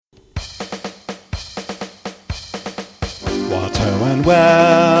Hello and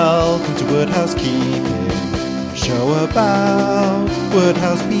welcome to Woodhouse Keeping, a show about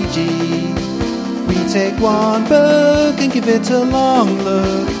Woodhouse PG. We take one book and give it a long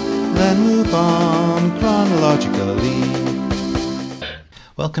look, then move on chronologically.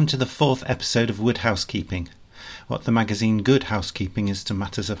 Welcome to the fourth episode of Woodhouse Keeping. What the magazine Good Housekeeping is to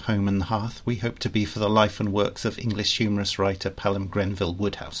matters of home and the hearth, we hope to be for the life and works of English humorous writer Pelham Grenville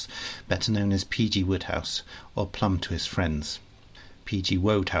Woodhouse, better known as P.G. Wodehouse, or Plum to his friends, P.G.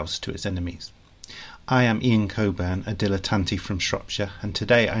 Wodehouse to his enemies. I am Ian Coburn, a dilettante from Shropshire, and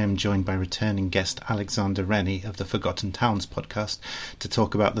today I am joined by returning guest Alexander Rennie of the Forgotten Towns podcast to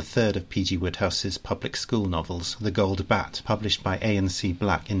talk about the third of P.G. Wodehouse's public school novels, The Gold Bat, published by A&C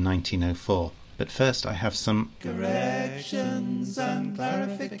Black in 1904. But first I have some corrections and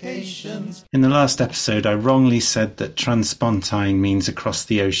clarifications. In the last episode I wrongly said that transpontine means across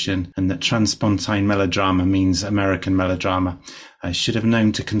the ocean and that transpontine melodrama means American melodrama. I should have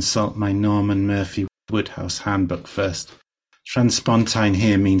known to consult my Norman Murphy Woodhouse handbook first. Transpontine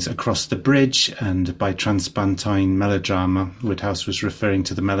here means across the bridge, and by transpontine melodrama, Woodhouse was referring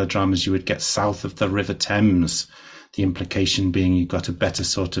to the melodramas you would get south of the River Thames. The implication being you got a better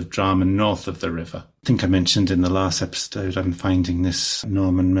sort of drama north of the river. I think I mentioned in the last episode I'm finding this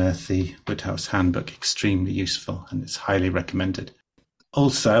Norman Murphy Woodhouse handbook extremely useful, and it's highly recommended.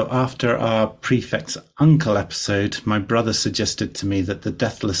 Also, after our Prefect's Uncle episode, my brother suggested to me that the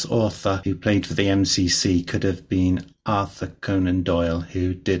deathless author who played for the MCC could have been Arthur Conan Doyle,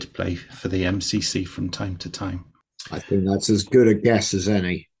 who did play for the MCC from time to time. I think that's as good a guess as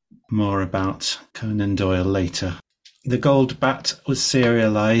any. More about Conan Doyle later. The Gold Bat was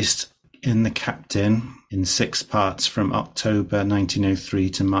serialised in The Captain in 6 parts from October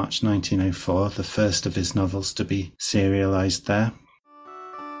 1903 to March 1904, the first of his novels to be serialised there.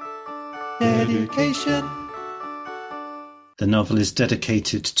 Education. The novel is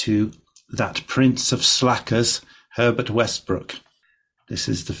dedicated to that Prince of Slackers, Herbert Westbrook. This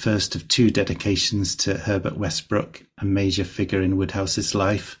is the first of 2 dedications to Herbert Westbrook, a major figure in Woodhouse's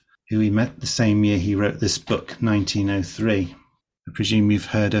life, who he met the same year he wrote this book, 1903. I presume you've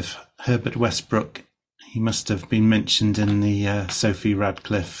heard of Herbert Westbrook. He must have been mentioned in the Sophie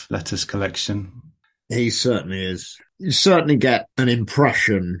Radcliffe letters collection. He certainly is. You certainly get an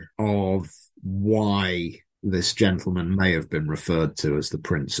impression of why this gentleman may have been referred to as the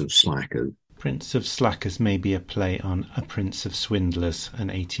Prince of Slackers. Prince of Slackers may be a play on A Prince of Swindlers, an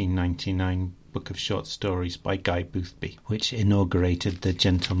 1899 book of short stories by Guy Boothby, which inaugurated the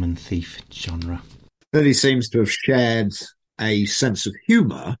gentleman thief genre. But he seems to have shared a sense of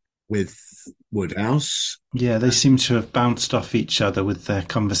humour with Woodhouse. Yeah, they seem to have bounced off each other with their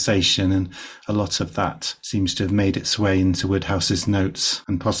conversation, and a lot of that seems to have made its way into Woodhouse's notes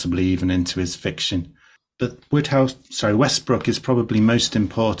and possibly even into his fiction. But Westbrook is probably most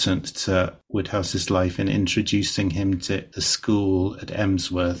important to Woodhouse's life in introducing him to the school at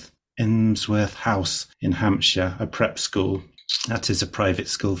Emsworth House in Hampshire, a prep school. That is a private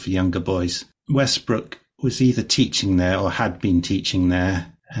school for younger boys. Westbrook was either teaching there or had been teaching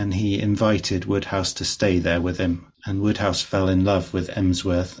there, and he invited Woodhouse to stay there with him. And Woodhouse fell in love with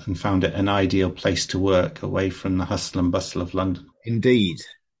Emsworth and found it an ideal place to work away from the hustle and bustle of London. Indeed.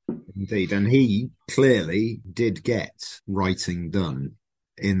 And he clearly did get writing done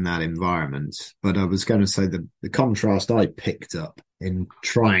in that environment. But I was going to say the contrast I picked up in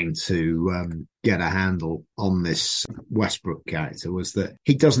trying to get a handle on this Westbrook character was that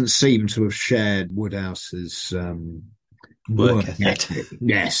he doesn't seem to have shared Wodehouse's work ethic.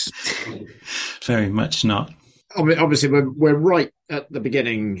 Yes. Very much not. Obviously, we're right at the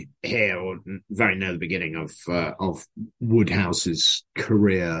beginning here, or very near the beginning of Wodehouse's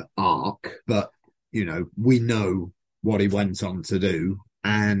career arc. But, we know what he went on to do.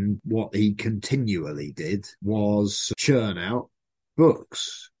 And what he continually did was churn out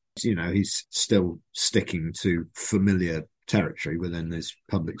books. He's still sticking to familiar territory within his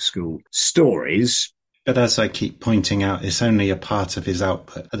public school stories. But as I keep pointing out, it's only a part of his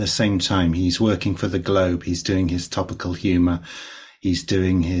output. At the same time, he's working for the Globe. He's doing his topical humour. He's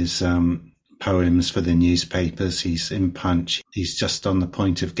doing his poems for the newspapers. He's in Punch. He's just on the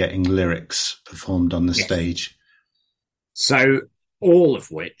point of getting lyrics performed on the stage. So all of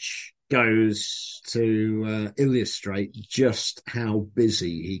which goes to illustrate just how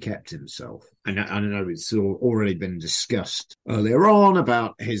busy he kept himself. And I know it's already been discussed earlier on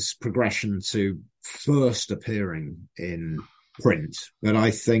about his progression to first appearing in print, but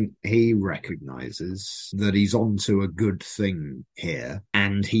I think he recognises that he's onto a good thing here,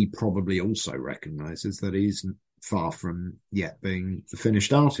 and he probably also recognises that he's far from yet being the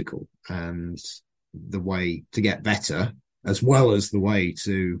finished article, and the way to get better as well as the way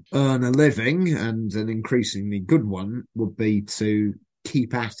to earn a living, and an increasingly good one would be to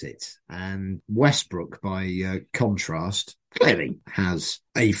keep at it. And Westbrook, by contrast, clearly has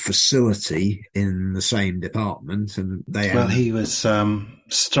a facility in the same department, and they Well, he was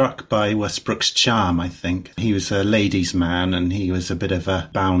struck by Westbrook's charm, I think. He was a ladies' man and he was a bit of a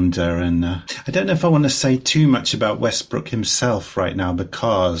bounder. And I don't know if I want to say too much about Westbrook himself right now,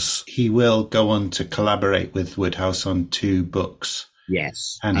 because he will go on to collaborate with Wodehouse on 2 books.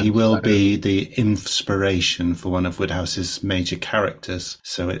 Yes. And he will be the inspiration for one of Wodehouse's major characters.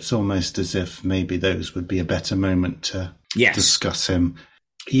 So it's almost as if maybe those would be a better moment to discuss him.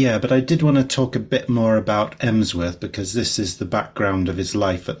 Yeah, but I did want to talk a bit more about Emsworth, because this is the background of his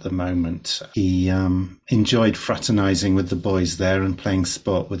life at the moment. He enjoyed fraternizing with the boys there and playing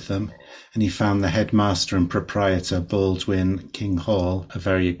sport with them. And he found the headmaster and proprietor, Baldwin King Hall, a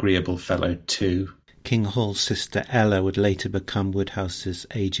very agreeable fellow too. King Hall's sister Ella would later become Wodehouse's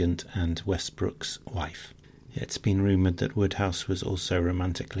agent and Westbrook's wife. It's been rumoured that Wodehouse was also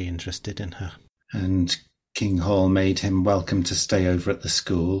romantically interested in her. And King Hall made him welcome to stay over at the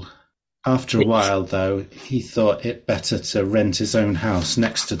school. After a while, though, he thought it better to rent his own house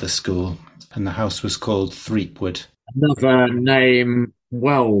next to the school, and the house was called Threepwood. Another name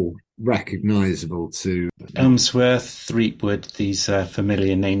well recognisable to Elmsworth, Threepwood, these are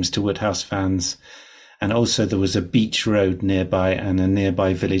familiar names to Wodehouse fans. And also there was a beach road nearby and a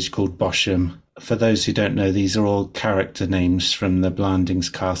nearby village called Bosham. For those who don't know, these are all character names from the Blandings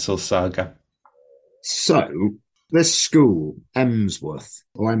Castle saga. So, this school, Emsworth,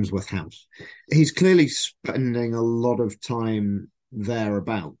 or Emsworth House, he's clearly spending a lot of time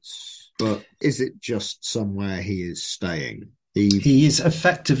thereabouts. But is it just somewhere he is staying? He is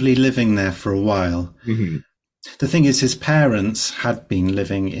effectively living there for a while. Mm-hmm. The thing is, his parents had been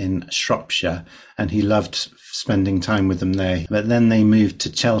living in Shropshire and he loved spending time with them there. But then they moved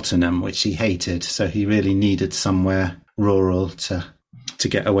to Cheltenham, which he hated. So he really needed somewhere rural to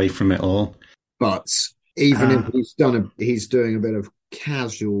get away from it all. But even if he's doing a bit of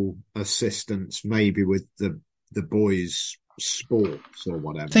casual assistance, maybe with the boys' sports or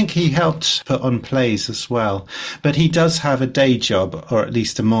whatever. I think he helped put on plays as well. But he does have a day job, or at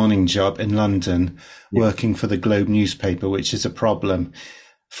least a morning job in London, working for the Globe newspaper, which is a problem.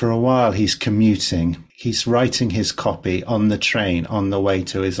 For a while he's commuting. He's writing his copy on the train on the way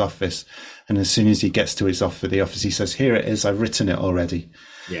to his office. And as soon as he gets to the office, he says, "Here it is, I've written it already."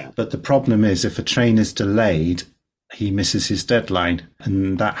 Yeah. But the problem is, if a train is delayed, he misses his deadline.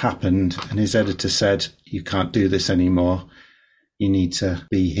 And that happened. And his editor said, "You can't do this anymore. You need to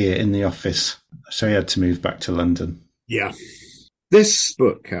be here in the office." So he had to move back to London. Yeah. This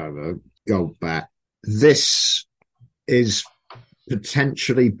book, however, go back, this is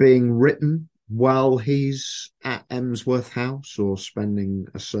potentially being written while he's at Emsworth House or spending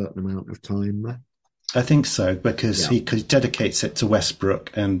a certain amount of time there. I think so, because he dedicates it to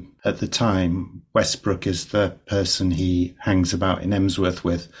Westbrook. And at the time, Westbrook is the person he hangs about in Emsworth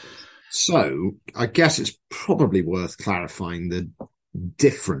with. So I guess it's probably worth clarifying the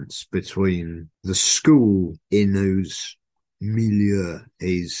difference between the school in whose milieu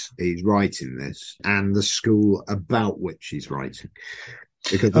he's writing this and the school about which he's writing.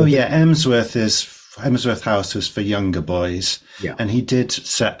 Because Emsworth House was for younger boys. Yeah. And he did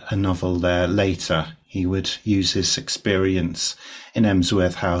set a novel there later. He would use his experience in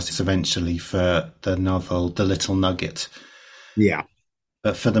Emsworth House eventually for the novel The Little Nugget. Yeah.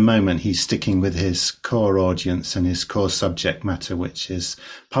 But for the moment, he's sticking with his core audience and his core subject matter, which is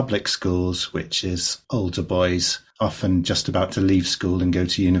public schools, which is older boys, often just about to leave school and go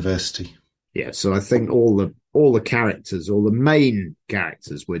to university. Yeah, so I think all the characters, all the main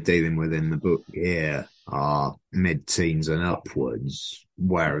characters we're dealing with in the book here are mid-teens and upwards,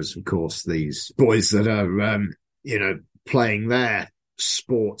 whereas, of course, these boys that are, playing their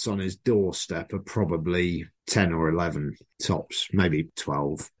sports on his doorstep are probably 10 or 11 tops, maybe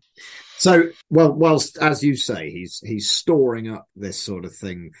 12. So, whilst, as you say, he's storing up this sort of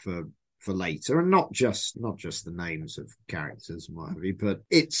thing for later, and not just the names of characters and what have you, but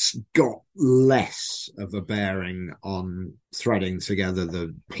it's got less of a bearing on threading together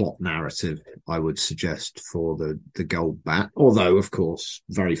the plot narrative, I would suggest, for the Gold Bat, although, of course,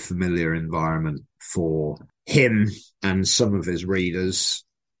 very familiar environment for him and some of his readers.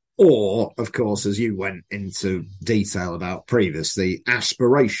 Or, of course, as you went into detail about previously,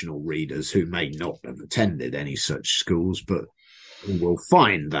 aspirational readers who may not have attended any such schools, but who will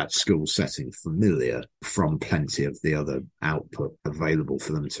find that school setting familiar from plenty of the other output available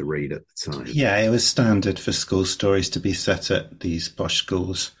for them to read at the time. Yeah, it was standard for school stories to be set at these posh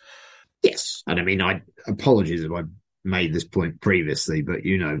schools. Yes. And I mean, apologies if I made this point previously, but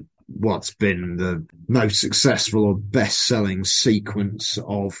what's been the most successful or best-selling sequence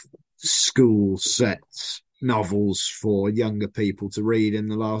of school sets novels for younger people to read in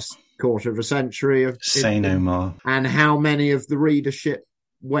the last quarter of a century? Say no more. And how many of the readership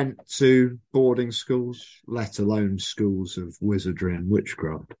went to boarding schools, let alone schools of wizardry and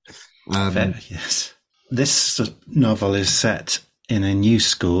witchcraft? Yes. This novel is set in a new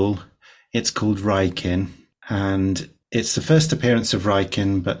school. It's called Rykin, and it's the first appearance of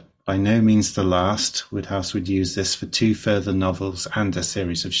Rykin, but by no means the last. Woodhouse would use this for 2 further novels and a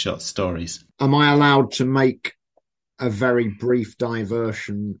series of short stories. Am I allowed to make a very brief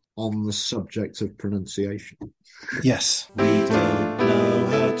diversion on the subject of pronunciation? Yes. We don't know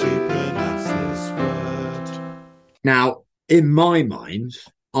how to pronounce this word. Now, in my mind,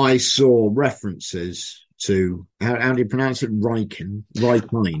 I saw references to, how do you pronounce it? Rykin?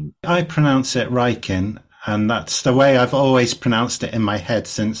 I pronounce it Rykin, and that's the way I've always pronounced it in my head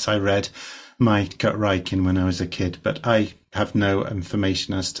since I read My Gut Rykin when I was a kid, but I have no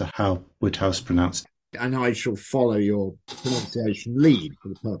information as to how Woodhouse pronounced it. And I shall follow your pronunciation lead for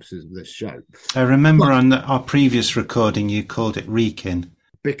the purposes of this show. I remember on our previous recording you called it Rykin.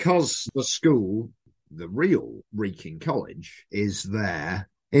 Because the school, the real Wrekin College, is there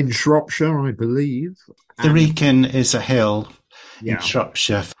in Shropshire, I believe. The Wrekin is a hill in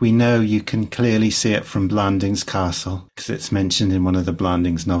Shropshire. We know you can clearly see it from Blandings Castle because it's mentioned in one of the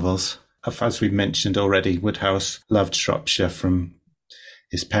Blandings novels. As we've mentioned already, Woodhouse loved Shropshire from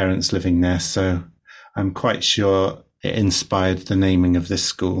his parents living there, so I'm quite sure it inspired the naming of this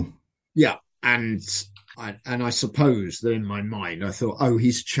school. Yeah, and I suppose that in my mind I thought,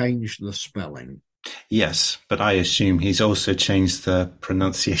 he's changed the spelling. Yes, but I assume he's also changed the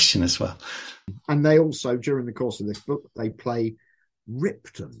pronunciation as well. And they also, during the course of this book, they play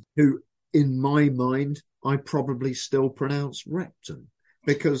Ripton, who, in my mind, I probably still pronounce Repton,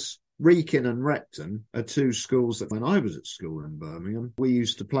 because Wrekin and Repton are 2 schools that when I was at school in Birmingham, we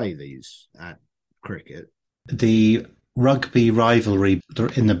used to play these at cricket. The rugby rivalry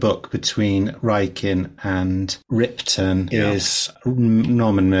in the book between Rykin and Ripton is,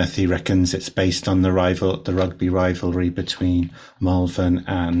 Norman Murphy reckons it's based on the rugby rivalry between Malvern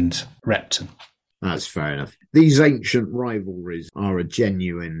and Repton. That's fair enough. These ancient rivalries are a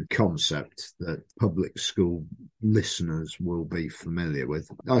genuine concept that public school listeners will be familiar with.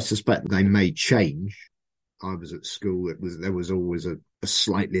 I suspect they may change. I was at school, there was always a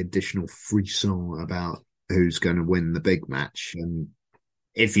slightly additional frisson about who's going to win the big match. And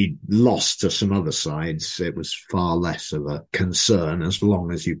if you lost to some other sides, it was far less of a concern as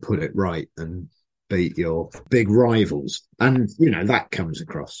long as you put it right and beat your big rivals. And, that comes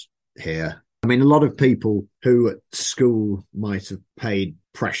across here. I mean, a lot of people who at school might have paid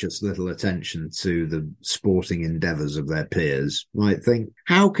precious little attention to the sporting endeavours of their peers might think,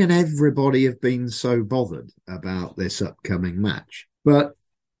 how can everybody have been so bothered about this upcoming match? But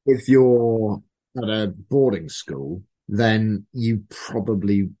if you're at a boarding school, then you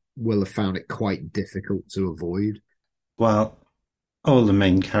probably will have found it quite difficult to avoid. Well, all the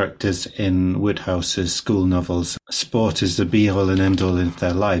main characters in Woodhouse's school novels, sport is the be-all and end-all of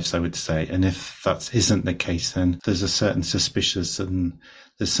their lives, I would say. And if that isn't the case, then there's a certain suspicion and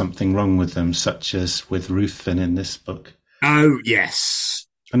there's something wrong with them, such as with Ruthven in this book. Oh, yes.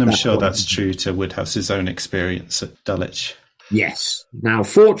 And I'm sure that's true to Woodhouse's own experience at Dulwich. Yes. Now,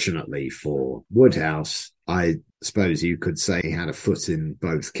 fortunately for Woodhouse, I suppose you could say he had a foot in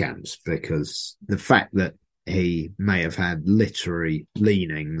both camps, because the fact that he may have had literary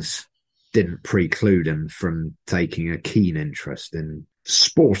leanings didn't preclude him from taking a keen interest in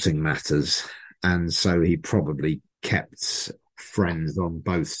sporting matters. And so he probably kept friends on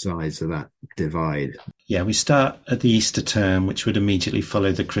both sides of that divide. Yeah, we start at the Easter term, which would immediately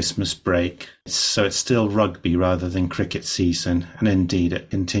follow the Christmas break. So it's still rugby rather than cricket season. And indeed, it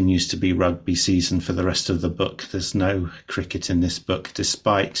continues to be rugby season for the rest of the book. There's no cricket in this book,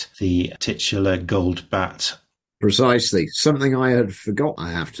 despite the titular gold bat. Precisely. Something I had forgot, I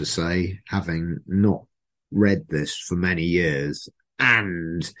have to say, having not read this for many years.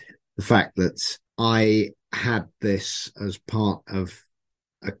 And the fact that I had this as part of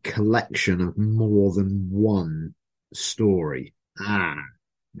a collection of more than one story.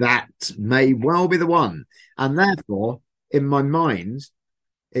 That may well be the one. And therefore, in my mind,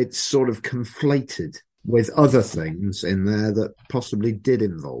 it's sort of conflated with other things in there that possibly did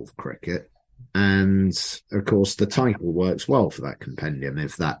involve cricket. And, of course, the title works well for that compendium,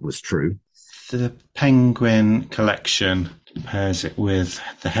 if that was true. The Penguin collection pairs it with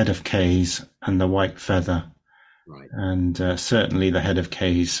The Head of Kays and The White Feather. Right. And certainly The Head of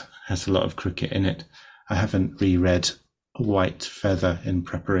Kays has a lot of cricket in it. I haven't reread White Feather in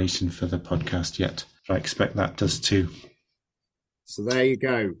preparation for the podcast yet, but I expect that does too. So there you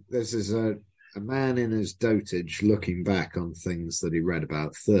go. This is a man in his dotage looking back on things that he read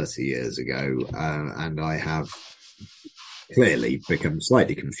about 30 years ago, and I have clearly become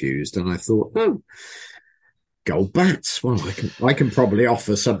slightly confused, and I thought, oh, gold bats. Well, I can probably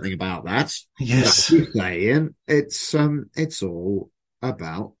offer something about that. Yes. Like you're saying, it's all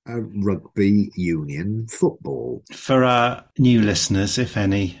about a rugby union football. For our new listeners, if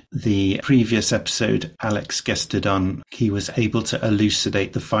any, the previous episode Alex guested on, he was able to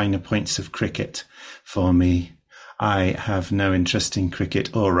elucidate the finer points of cricket for me. I have no interest in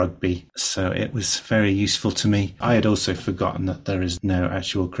cricket or rugby, so it was very useful to me. I had also forgotten that there is no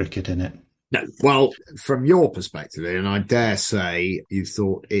actual cricket in it. No, well, from your perspective, and I dare say you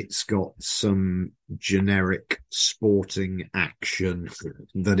thought it's got some generic sporting action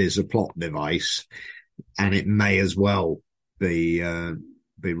that is a plot device, and it may as well be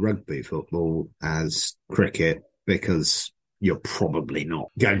rugby football as cricket, because you're probably not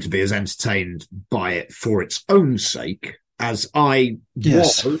going to be as entertained by it for its own sake as I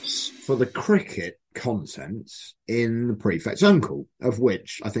was for the cricket content in The Prefect's Uncle, of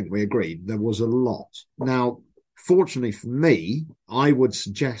which I think we agreed there was a lot. Now, fortunately for me, I would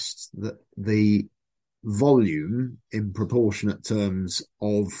suggest that the volume in proportionate terms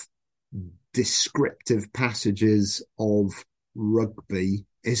of descriptive passages of rugby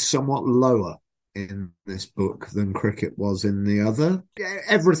is somewhat lower in this book than cricket was in the other.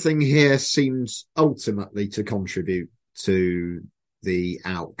 Everything here seems ultimately to contribute to the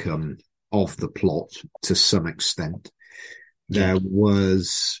outcome of the plot to some extent. There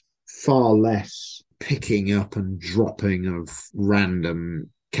was far less picking up and dropping of random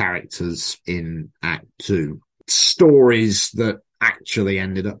characters in Act 2. Stories that actually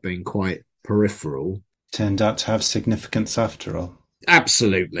ended up being quite peripheral. Turned out to have significance after all.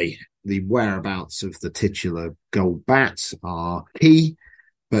 Absolutely. The whereabouts of the titular gold bats are key,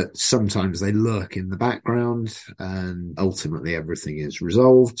 but sometimes they lurk in the background, and ultimately everything is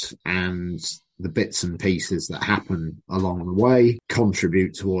resolved, and the bits and pieces that happen along the way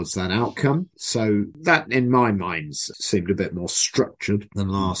contribute towards that outcome. So that, in my mind, seemed a bit more structured than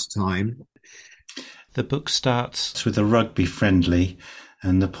last time. The book starts with a rugby friendly,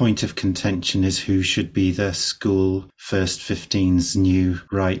 and the point of contention is who should be the school first 15's new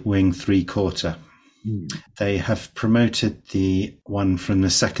right-wing three-quarter. They have promoted the one from the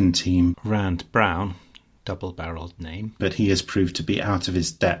second team, Rand Brown, double-barrelled name, but he has proved to be out of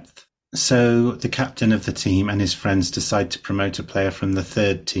his depth. So the captain of the team and his friends decide to promote a player from the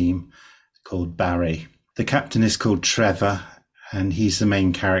third team called Barry. The captain is called Trevor, and he's the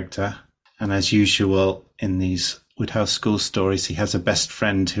main character. And as usual in these Woodhouse School stories, he has a best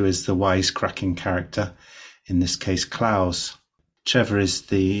friend who is the wisecracking character, in this case Klaus. Trevor is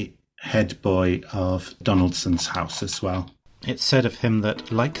the head boy of Donaldson's house as well. It's said of him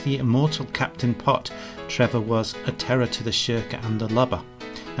that, like the immortal Captain Pott, Trevor was a terror to the shirker and the lubber,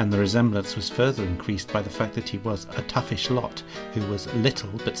 and the resemblance was further increased by the fact that he was a toughish lot who was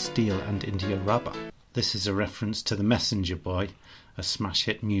little but steel and India rubber. This is a reference to The Messenger Boy, a smash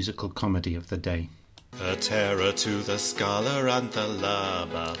hit musical comedy of the day. A terror to the scholar and the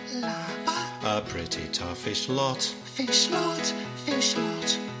lubber, a pretty toughish lot, fish lot.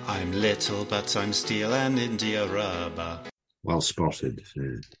 I'm little, but I'm steel and India rubber. Well spotted.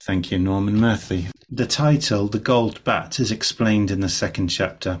 Thank you, Norman Murphy. The title, The Gold Bat, is explained in the second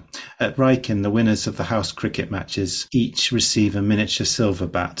chapter. At Wrykyn, the winners of the house cricket matches each receive a miniature silver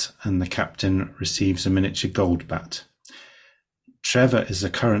bat, and the captain receives a miniature gold bat. Trevor is the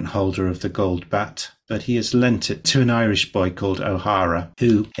current holder of the gold bat, but he has lent it to an Irish boy called O'Hara,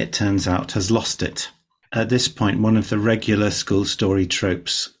 who, it turns out, has lost it. At this point, one of the regular school story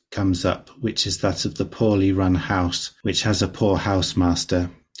tropes comes up, which is that of the poorly run house, which has a poor housemaster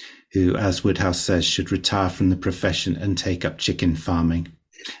who, as Woodhouse says, should retire from the profession and take up chicken farming.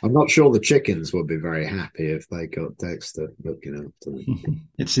 I'm not sure the chickens would be very happy if they got Dexter looking after them.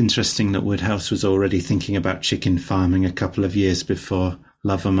 It's interesting that Woodhouse was already thinking about chicken farming a couple of years before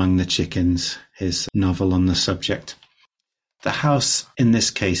Love Among the Chickens, his novel on the subject. The house in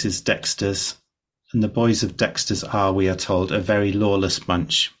this case is Dexter's, and the boys of Dexter's are, we are told, a very lawless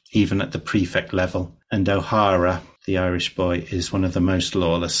bunch, even at the prefect level, and O'Hara, the Irish boy, is one of the most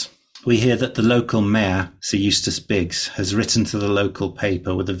lawless. We hear that the local mayor, Sir Eustace Biggs, has written to the local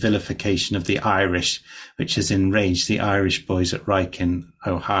paper with a vilification of the Irish, which has enraged the Irish boys at Wrykyn,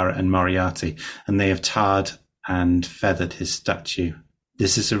 O'Hara and Moriarty, and they have tarred and feathered his statue.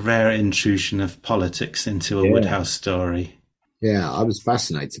 This is a rare intrusion of politics into a Woodhouse story. Yeah, I was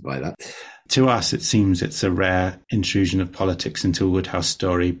fascinated by that. To us, it seems it's a rare intrusion of politics into a Woodhouse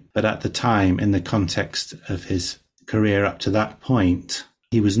story, but at the time, in the context of his career up to that point,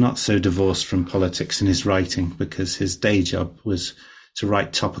 he was not so divorced from politics in his writing, because his day job was to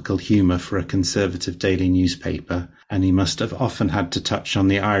write topical humour for a conservative daily newspaper, and he must have often had to touch on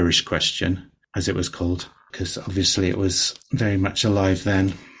the Irish question, as it was called, because obviously it was very much alive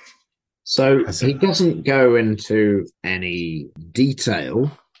then. So he doesn't go into any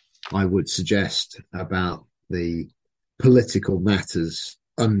detail, I would suggest, about the political matters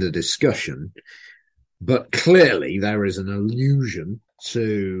under discussion, but clearly there is an allusion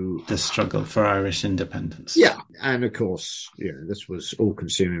to the struggle for Irish independence. Yeah, and of course, this was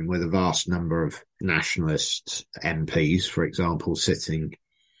all-consuming with a vast number of nationalist MPs, for example, sitting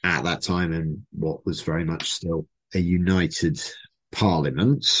at that time in what was very much still a united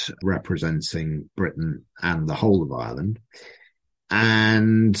parliament representing Britain and the whole of Ireland.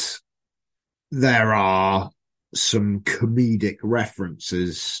 And there are some comedic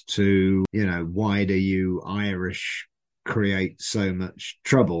references to, why do you Irish create so much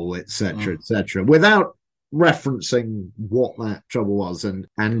trouble, etc., etc., without referencing what that trouble was. And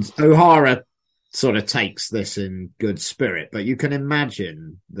O'Hara sort of takes this in good spirit, but you can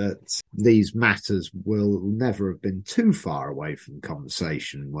imagine that these matters will never have been too far away from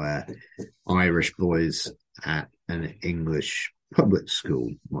conversation where Irish boys at an English public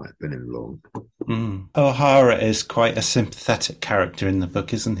school might have been involved. O'Hara is quite a sympathetic character in the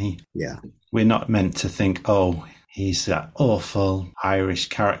book, isn't he? Yeah. We're not meant to think, he's that awful Irish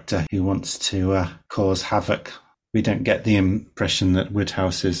character who wants to cause havoc. We don't get the impression that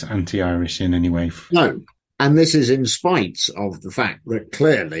Woodhouse is anti-Irish in any way. No, and this is in spite of the fact that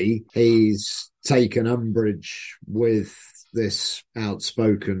clearly he's taken umbrage with this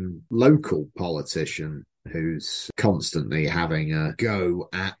outspoken local politician who's constantly having a go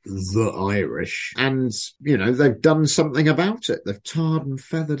at the Irish. And, they've done something about it. They've tarred and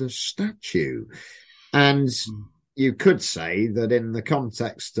feathered a statue. And you could say that in the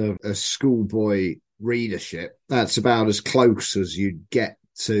context of a schoolboy readership, that's about as close as you'd get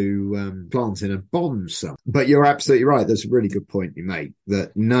to planting a bomb somewhere. But you're absolutely right. There's a really good point you make,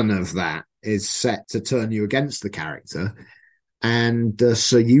 that none of that is set to turn you against the character. And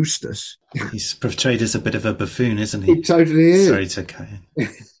Sir Eustace, he's portrayed as a bit of a buffoon, isn't he? He totally is. Sorry to cut in.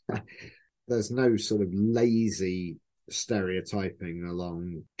 There's no sort of lazy stereotyping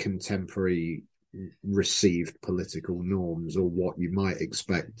along contemporary received political norms or what you might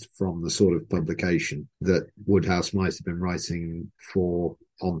expect from the sort of publication that Woodhouse might have been writing for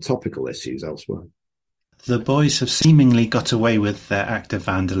on topical issues elsewhere. The boys have seemingly got away with their act of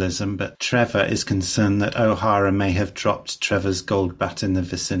vandalism, but Trevor is concerned that O'Hara may have dropped Trevor's gold bat in the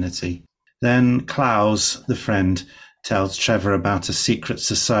vicinity. Then Clowes, the friend, tells Trevor about a secret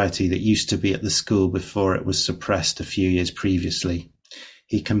society that used to be at the school before it was suppressed a few years previously.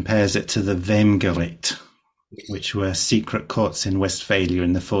 He compares it to the Veimgericht, which were secret courts in Westphalia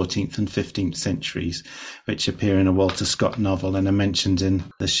in the 14th and 15th centuries, which appear in a Walter Scott novel and are mentioned in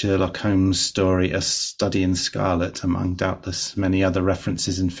the Sherlock Holmes story A Study in Scarlet, among doubtless many other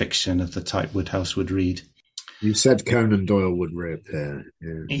references in fiction of the type Woodhouse would read. You said Conan Doyle would reappear.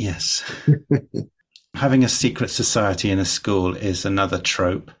 Yeah. Yes. Having a secret society in a school is another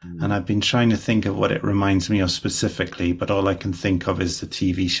trope, and I've been trying to think of what it reminds me of specifically, but all I can think of is the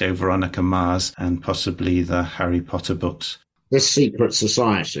TV show Veronica Mars and possibly the Harry Potter books. This secret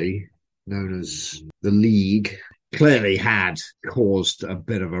society, known as the League, clearly had caused a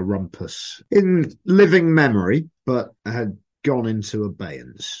bit of a rumpus in living memory, but had gone into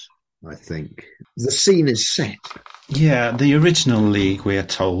abeyance, I think. The scene is set. Yeah, the original League, we are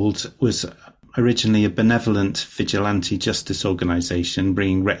told, was originally a benevolent vigilante justice organisation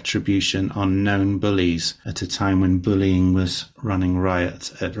bringing retribution on known bullies at a time when bullying was running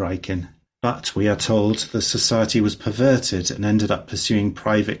riot at Wrykyn. But, we are told, the society was perverted and ended up pursuing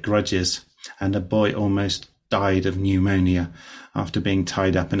private grudges, and a boy almost died of pneumonia after being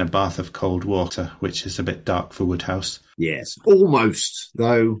tied up in a bath of cold water, which is a bit dark for Woodhouse. Yes, almost,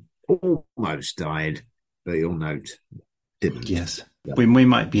 though. Almost died, but you'll note, didn't. Yes. We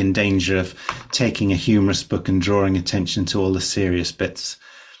might be in danger of taking a humorous book and drawing attention to all the serious bits,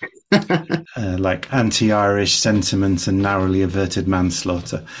 like anti-Irish sentiment and narrowly averted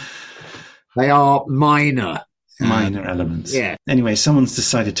manslaughter. They are minor elements. Yeah. Anyway, someone's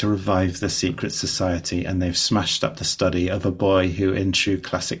decided to revive the secret society, and they've smashed up the study of a boy who, in true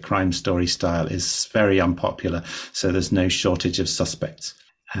classic crime story style, is very unpopular, so there's no shortage of suspects.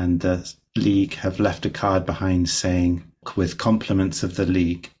 And the League have left a card behind saying, with compliments of the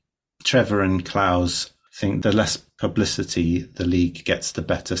League. Trevor and Clowes I think the less publicity the league gets, the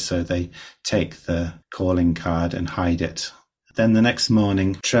better, so they take the calling card and hide it. Then the next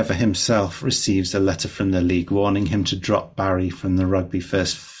morning, Trevor himself receives a letter from the league warning him to drop Barry from the Rugby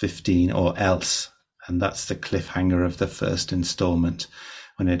First 15 or else. And that's the cliffhanger of the first instalment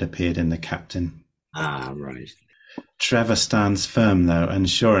when it appeared in The Captain. Ah, right. Trevor stands firm, though, and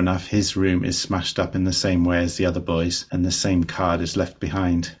sure enough, his room is smashed up in the same way as the other boys, and the same card is left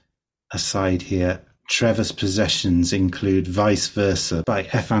behind. Aside here, Trevor's possessions include Vice Versa by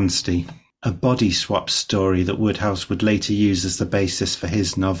F. Anstey, a body swap story that Wodehouse would later use as the basis for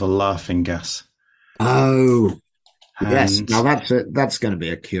his novel Laughing Gas. Oh, yes. And Now that's going to be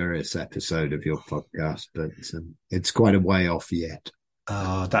a curious episode of your podcast, but it's quite a way off yet.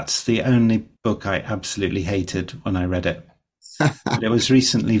 that's the only book I absolutely hated when I read it. But it was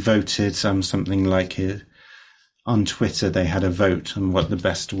recently voted something like it. On Twitter, they had a vote on what the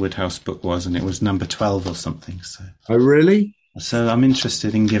best Wodehouse book was, and it was number 12 or something. So. Oh, really? So I'm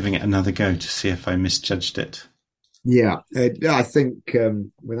interested in giving it another go to see if I misjudged it. Yeah, I think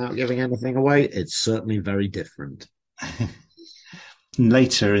without giving anything away, it's certainly very different.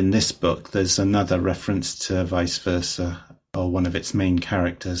 Later in this book, there's another reference to Vice Versa, or one of its main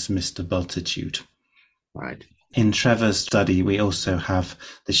characters, Mr. Bultitude. Right. In Trevor's study, we also have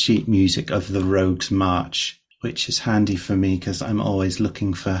the sheet music of the Rogues' March, which is handy for me because I'm always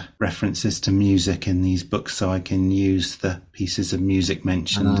looking for references to music in these books so I can use the pieces of music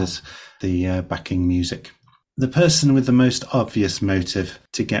mentioned as the backing music. The person with the most obvious motive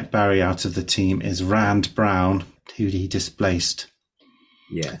to get Barry out of the team is Rand Brown, who he displaced.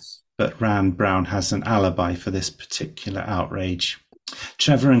 Yes. But Rand Brown has an alibi for this particular outrage.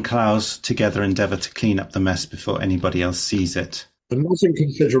 Trevor and Klaus together endeavour to clean up the mess before anybody else sees it. And not a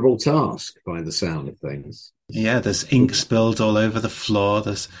considerable task by the sound of things. Yeah, there's ink spilled all over the floor.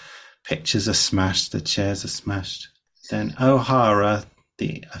 There's pictures are smashed. The chairs are smashed. Then O'Hara,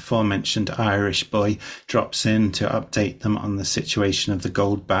 the aforementioned Irish boy, drops in to update them on the situation of the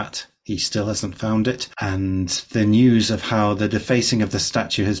gold bat. He still hasn't found it. And the news of how the defacing of the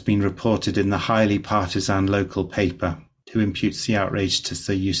statue has been reported in the highly partisan local paper, who imputes the outrage to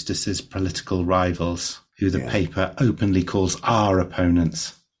Sir Eustace's political rivals, who the paper openly calls our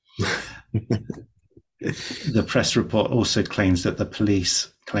opponents. The press report also claims that the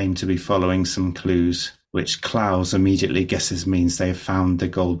police claim to be following some clues, which Klaus immediately guesses means they have found the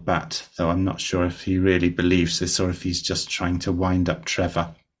gold bat, though I'm not sure if he really believes this or if he's just trying to wind up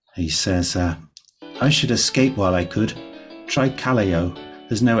Trevor. He says, I should escape while I could. Try Callao.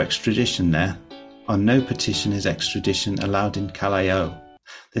 There's no extradition there. On no petition is extradition allowed in Callao.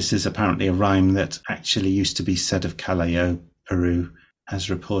 This is apparently a rhyme that actually used to be said of Callao, Peru, as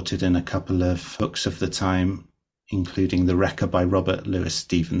reported in a couple of books of the time, including The Wrecker by Robert Louis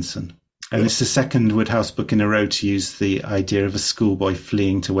Stevenson. And it's the second Wodehouse book in a row to use the idea of a schoolboy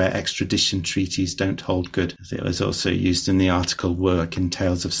fleeing to where extradition treaties don't hold good. It was also used in the article Work in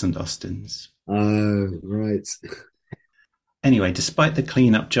Tales of St. Austin's. Oh, right. Anyway, despite the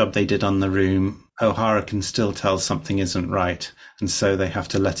clean-up job they did on the room, O'Hara can still tell something isn't right, and so they have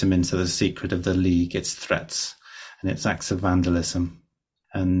to let him into the secret of the League, its threats, and its acts of vandalism.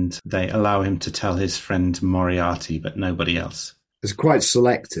 And they allow him to tell his friend Moriarty, but nobody else. It's quite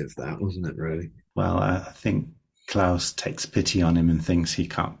selective, that, wasn't it, really? Well, I think Klaus takes pity on him and thinks he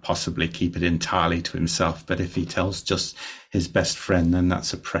can't possibly keep it entirely to himself, but if he tells just his best friend, then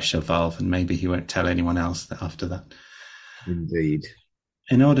that's a pressure valve, and maybe he won't tell anyone else after that. Indeed.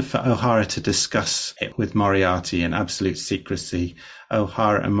 In order for O'Hara to discuss it with Moriarty in absolute secrecy,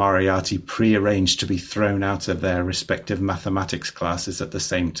 O'Hara and Moriarty pre-arranged to be thrown out of their respective mathematics classes at the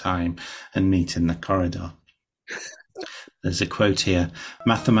same time and meet in the corridor. There's a quote here,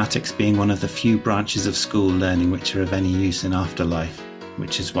 mathematics being one of the few branches of school learning which are of any use in afterlife,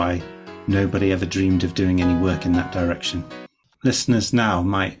 which is why nobody ever dreamed of doing any work in that direction. Listeners now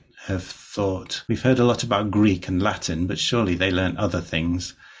might have thought, we've heard a lot about Greek and Latin, but surely they learnt other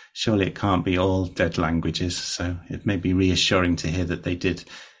things. Surely it can't be all dead languages, so it may be reassuring to hear that they did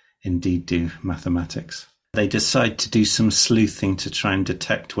indeed do mathematics. They decide to do some sleuthing to try and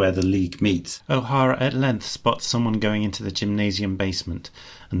detect where the League meets. O'Hara at length spots someone going into the gymnasium basement,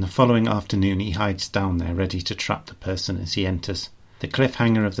 and the following afternoon he hides down there ready to trap the person as he enters. The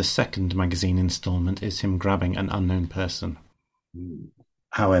cliffhanger of the second magazine instalment is him grabbing an unknown person.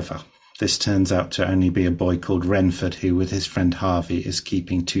 However, this turns out to only be a boy called Renford who, with his friend Harvey, is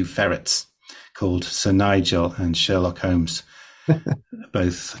keeping two ferrets called Sir Nigel and Sherlock Holmes,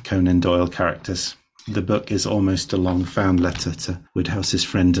 both Conan Doyle characters. The book is almost a long found letter to Wodehouse's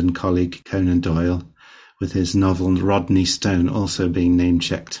friend and colleague Conan Doyle, with his novel Rodney Stone also being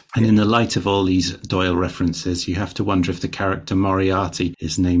name-checked. And in the light of all these Doyle references, you have to wonder if the character Moriarty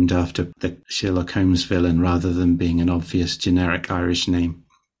is named after the Sherlock Holmes villain rather than being an obvious generic Irish name.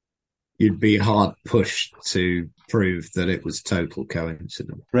 You'd be hard pushed to prove that it was total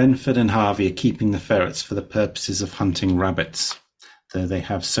coincidence. Renford and Harvey are keeping the ferrets for the purposes of hunting rabbits, though they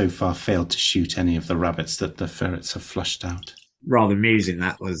have so far failed to shoot any of the rabbits that the ferrets have flushed out. Rather amusing,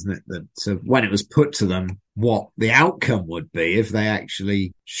 that, wasn't it? That when it was put to them what the outcome would be if they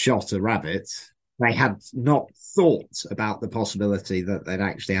actually shot a rabbit, they had not thought about the possibility that they'd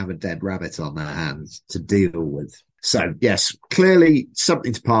actually have a dead rabbit on their hands to deal with. So, yes, clearly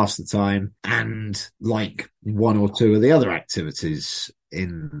something to pass the time. And like one or two of the other activities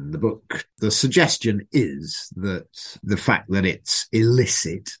in the book, the suggestion is that the fact that it's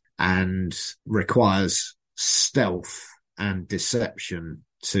illicit and requires stealth and deception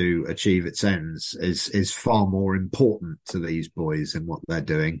to achieve its ends is far more important to these boys in what they're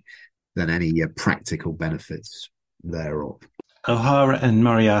doing than any practical benefits thereof. O'Hara and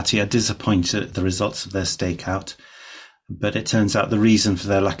Moriarty are disappointed at the results of their stakeout, but it turns out the reason for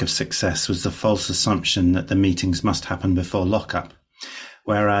their lack of success was the false assumption that the meetings must happen before lockup,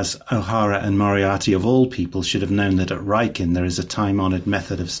 whereas O'Hara and Moriarty of all people should have known that at Rykin there is a time-honoured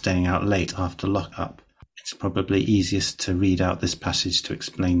method of staying out late after lockup. It's probably easiest to read out this passage to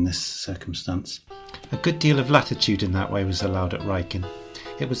explain this circumstance. A good deal of latitude in that way was allowed at Rykin.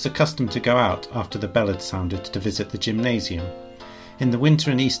 It was the custom to go out after the bell had sounded to visit the gymnasium. In the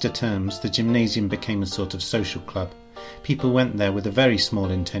winter and Easter terms, the gymnasium became a sort of social club. People went there with a very small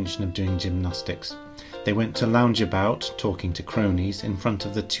intention of doing gymnastics. They went to lounge about, talking to cronies, in front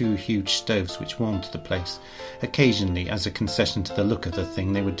of the two huge stoves which warmed the place. Occasionally, as a concession to the look of the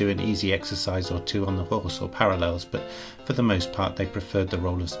thing, they would do an easy exercise or two on the horse or parallels, but for the most part they preferred the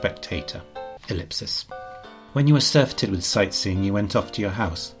role of spectator. Ellipsis. When you were surfeited with sightseeing, you went off to your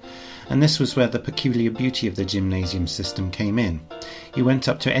house. And this was where the peculiar beauty of the gymnasium system came in. You went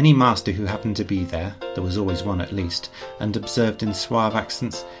up to any master who happened to be there was always one at least, and observed in suave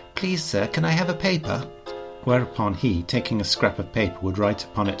accents, "Please, sir, can I have a paper?" Whereupon he, taking a scrap of paper, would write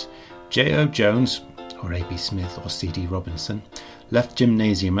upon it, "J.O. Jones," or A.B. Smith, or C.D. Robinson, "left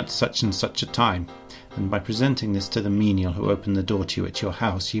gymnasium at such and such a time," and by presenting this to the menial who opened the door to you at your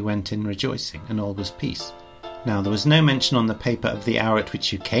house, you went in rejoicing, and all was peace. Now, there was no mention on the paper of the hour at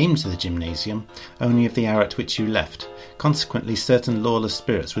which you came to the gymnasium, only of the hour at which you left. Consequently, certain lawless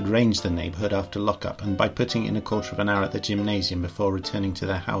spirits would range the neighbourhood after lock-up, and by putting in a quarter of an hour at the gymnasium before returning to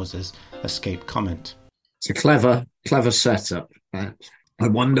their houses, escape comment. It's a clever setup, that. I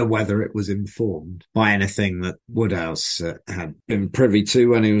wonder whether it was informed by anything that Woodhouse had been privy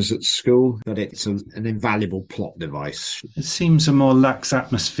to when he was at school, but it's an invaluable plot device. It seems a more lax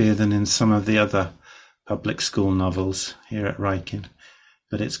atmosphere than in some of the other public school novels here at Rykin,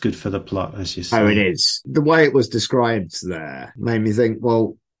 but it's good for the plot, as you say. Oh, it is. The way it was described there made me think,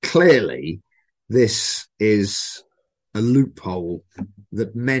 well, clearly this is a loophole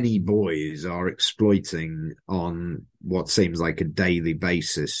that many boys are exploiting on what seems like a daily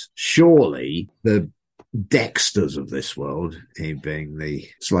basis. Surely the Dexters of this world, he being the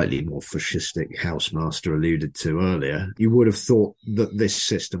slightly more fascistic housemaster alluded to earlier, you would have thought that this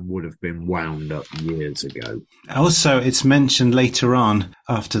system would have been wound up years ago. Also, it's mentioned later on,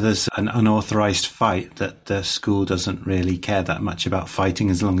 after there's an unauthorised fight, that the school doesn't really care that much about fighting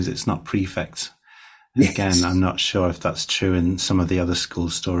as long as it's not prefects. Yes. Again, I'm not sure if that's true in some of the other school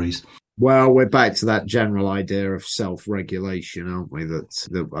stories. Well, we're back to that general idea of self-regulation, aren't we?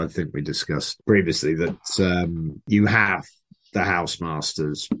 That I think we discussed previously, that you have the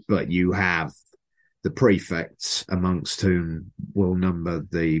housemasters, but you have the prefects, amongst whom will number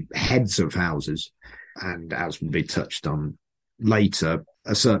the heads of houses. And as will be touched on later,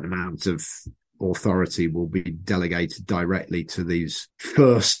 a certain amount of authority will be delegated directly to these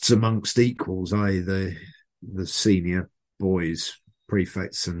firsts amongst equals, i.e. the senior boys,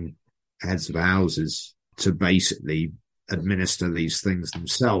 prefects and heads of houses, to basically administer these things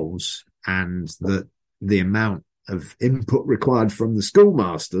themselves, and that the amount of input required from the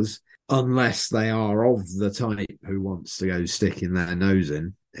schoolmasters, unless they are of the type who wants to go sticking their nose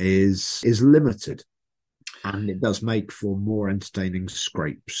in, is limited. And it does make for more entertaining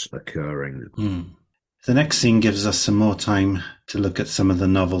scrapes occurring. The next scene gives us some more time to look at some of the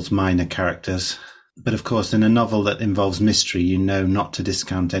novel's minor characters. But of course, in a novel that involves mystery, you know not to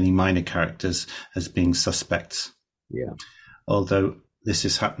discount any minor characters as being suspects. Yeah. Although this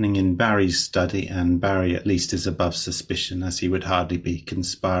is happening in Barry's study, and Barry at least is above suspicion, as he would hardly be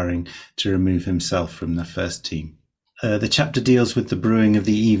conspiring to remove himself from the first team. The chapter deals with the brewing of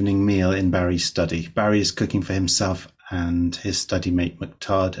the evening meal in Barry's study. Barry is cooking for himself and his study mate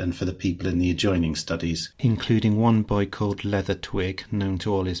McTodd, and for the people in the adjoining studies, including one boy called Leather Twig, known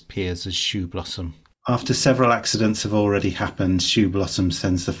to all his peers as Shoe Blossom. After several accidents have already happened, Shoe Blossom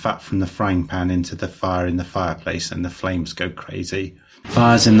sends the fat from the frying pan into the fire in the fireplace, and the flames go crazy.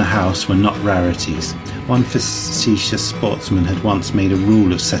 Fires in the house were not rarities. One facetious sportsman had once made a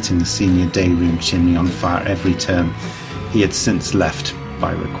rule of setting the senior day room chimney on fire every term. He had since left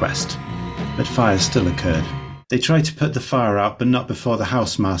by request. But fires still occurred. They try to put the fire out, but not before the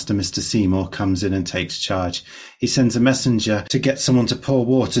housemaster, Mr. Seymour, comes in and takes charge. He sends a messenger to get someone to pour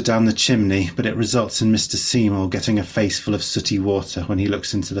water down the chimney, but it results in Mr. Seymour getting a face full of sooty water when he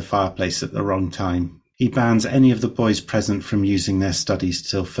looks into the fireplace at the wrong time. He bans any of the boys present from using their studies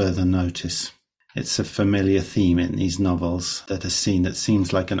till further notice. It's a familiar theme in these novels that a scene that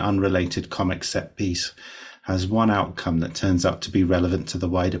seems like an unrelated comic set piece has one outcome that turns out to be relevant to the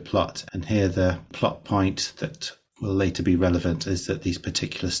wider plot, and here the plot point that will later be relevant is that these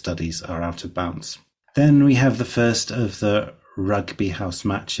particular studies are out of bounds. Then we have the first of the rugby house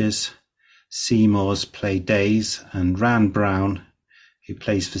matches. Seymour's play days, and Rand Brown, who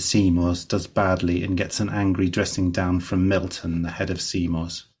plays for Seymour's, does badly and gets an angry dressing down from Milton, the head of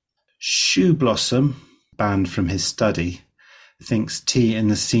Seymour's. Shoe Blossom, banned from his study, thinks tea in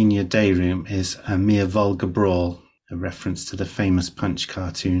the senior day room is a mere vulgar brawl, a reference to the famous Punch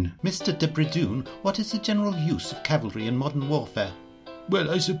cartoon. Mr. de Bridoon, what is the general use of cavalry in modern warfare? Well,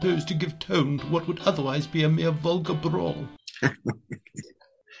 I suppose to give tone to what would otherwise be a mere vulgar brawl.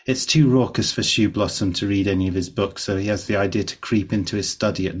 It's too raucous for Shoe Blossom to read any of his books, so he has the idea to creep into his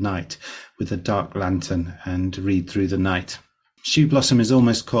study at night with a dark lantern and read through the night. Shoe Blossom is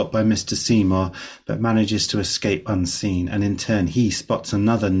almost caught by Mr. Seymour, but manages to escape unseen, and in turn he spots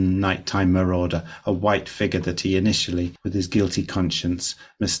another nighttime marauder, a white figure that he initially, with his guilty conscience,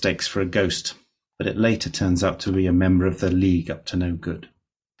 mistakes for a ghost, but it later turns out to be a member of the League up to no good.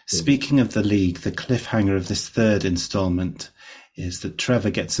 Speaking of the League, the cliffhanger of this third instalment is that Trevor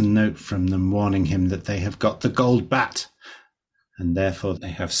gets a note from them warning him that they have got the gold bat, and therefore they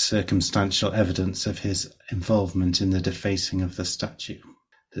have circumstantial evidence of his involvement in the defacing of the statue.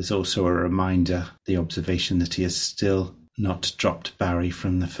 There's also a reminder, the observation that he has still not dropped Barry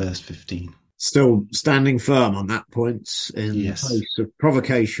from the first 15. Still standing firm on that point in Yes. the face of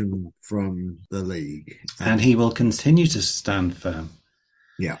provocation from the League. And he will continue to stand firm.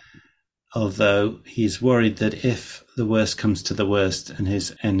 Yeah. Although he's worried that if the worst comes to the worst and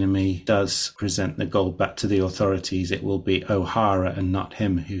his enemy does present the gold back to the authorities, it will be O'Hara and not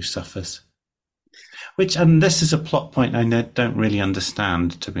him who suffers. And this is a plot point I don't really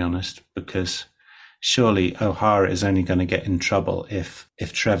understand, to be honest, because surely O'Hara is only going to get in trouble if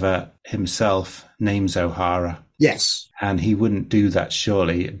Trevor himself names O'Hara. Yes. And he wouldn't do that,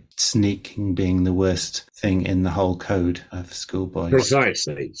 surely, sneaking being the worst thing in the whole code of schoolboys.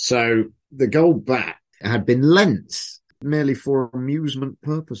 Precisely. So the gold bat had been lent merely for amusement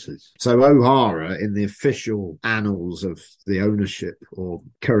purposes. So O'Hara, in the official annals of the ownership or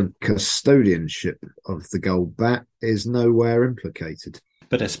current custodianship of the gold bat, is nowhere implicated.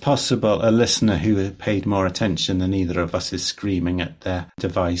 But it's possible a listener who paid more attention than either of us is screaming at their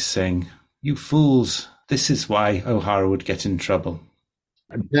device saying, "You fools, this is why O'Hara would get in trouble."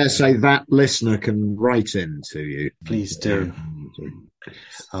 I dare say that listener can write in to you. Please do.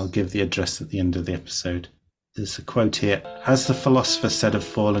 I'll give the address at the end of the episode. There's a quote here. As the philosopher said of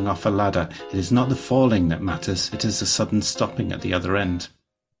falling off a ladder, it is not the falling that matters, it is the sudden stopping at the other end.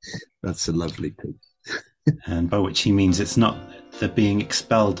 That's a lovely piece. And by which he means it's not the being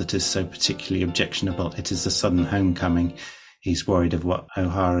expelled that is so particularly objectionable, it is the sudden homecoming. He's worried of what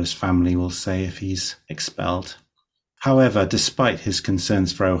O'Hara's family will say if he's expelled. However, despite his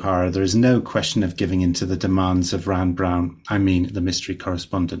concerns for O'Hara, there is no question of giving in to the demands of Rand Brown, the mystery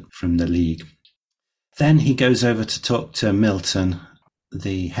correspondent from the League. Then he goes over to talk to Milton,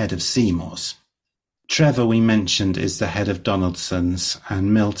 the head of Seymour's. Trevor, we mentioned, is the head of Donaldson's,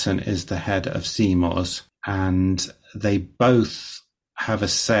 and Milton is the head of Seymour's, and they both have a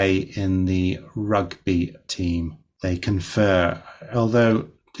say in the rugby team. They confer, although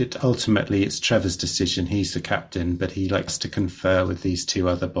ultimately it's Trevor's decision. He's the captain, but he likes to confer with these two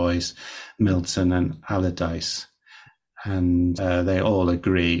other boys, Milton and Allardyce. And they all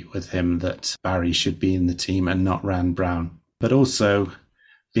agree with him that Barry should be in the team and not Rand Brown. But also,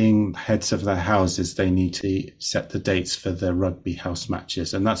 being heads of their houses, they need to set the dates for the rugby house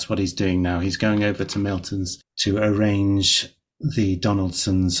matches. And that's what he's doing now. He's going over to Milton's to arrange the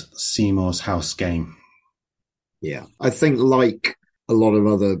Donaldson's Seymour's house game. Yeah, I think like a lot of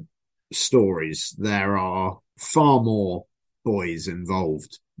other stories, there are far more boys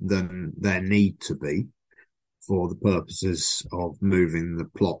involved than there need to be for the purposes of moving the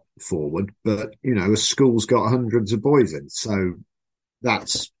plot forward. But, a school's got hundreds of boys in, so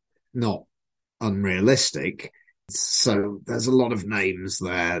that's not unrealistic. So there's a lot of names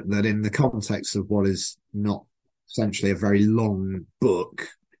there that, in the context of what is not essentially a very long book,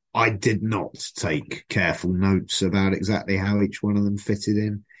 I did not take careful notes about exactly how each one of them fitted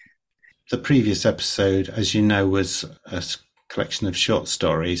in. The previous episode, as you know, was a collection of short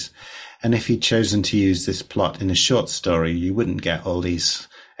stories. And if he'd chosen to use this plot in a short story, you wouldn't get all these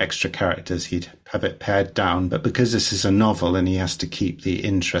extra characters. He'd have it pared down. But because this is a novel and he has to keep the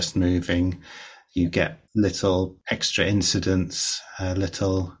interest moving, you get little extra incidents, a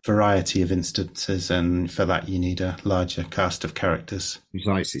little variety of instances, and for that you need a larger cast of characters.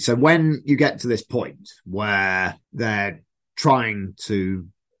 Precisely. So when you get to this point where they're trying to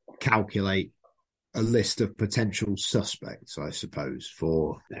calculate a list of potential suspects, I suppose,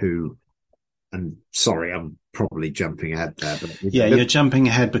 for who... And sorry, I'm probably jumping ahead there. But you're jumping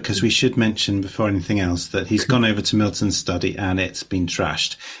ahead because we should mention before anything else that he's gone over to Milton's study and it's been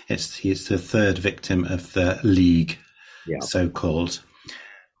trashed. He's the third victim of the League, so-called.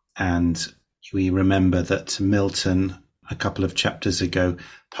 And we remember that Milton, a couple of chapters ago,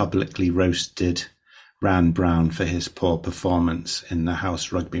 publicly roasted Rand Brown for his poor performance in the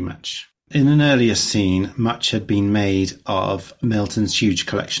house rugby match. In an earlier scene, much had been made of Milton's huge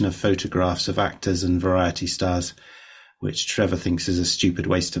collection of photographs of actors and variety stars, which Trevor thinks is a stupid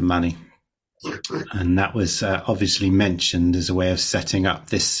waste of money. And that was obviously mentioned as a way of setting up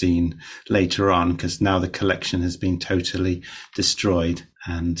this scene later on, because now the collection has been totally destroyed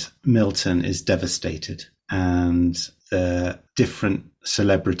and Milton is devastated. And the different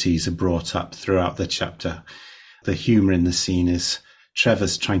celebrities are brought up throughout the chapter. The humour in the scene is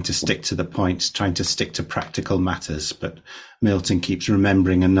Trevor's trying to stick to the points, trying to stick to practical matters, but Milton keeps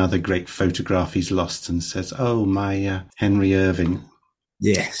remembering another great photograph he's lost and says, "Oh, my Henry Irving."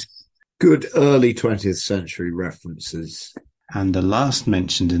 Yes. Good early 20th century references. And the last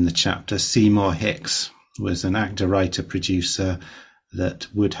mentioned in the chapter, Seymour Hicks, was an actor, writer, producer that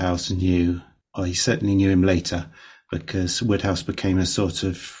Woodhouse knew, or he certainly knew him later, because Woodhouse became a sort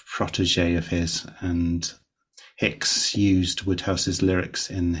of protege of his, and Hicks used Woodhouse's lyrics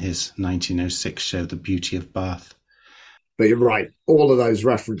in his 1906 show, The Beauty of Bath. But you're right. All of those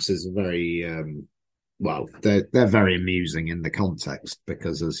references are very, they're very amusing in the context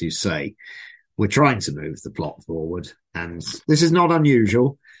because, as you say, we're trying to move the plot forward. And this is not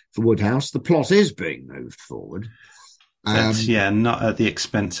unusual for Woodhouse. The plot is being moved forward. Not at the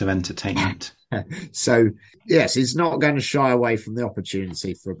expense of entertainment. So, yes, he's not going to shy away from the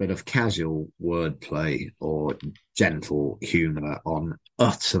opportunity for a bit of casual wordplay or gentle humour on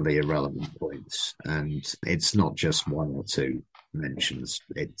utterly irrelevant points. And it's not just one or two mentions.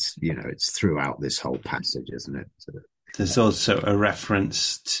 It's throughout this whole passage, isn't it? There's also a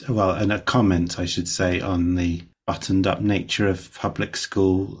reference, and a comment, I should say, on the buttoned-up nature of public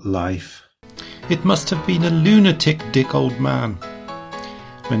school life. "It must have been a lunatic, Dick, old man."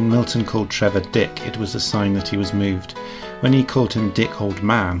 When Milton called Trevor Dick, it was a sign that he was moved. When he called him Dick, old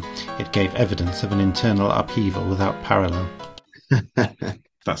man, it gave evidence of an internal upheaval without parallel.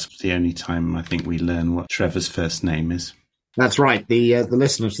 That's the only time I think we learn what Trevor's first name is. That's right. The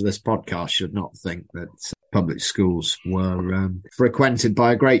listeners to this podcast should not think that public schools were frequented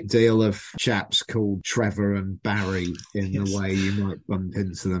by a great deal of chaps called Trevor and Barry in the way you might bump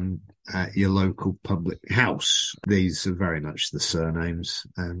into them at your local public house. These are very much the surnames.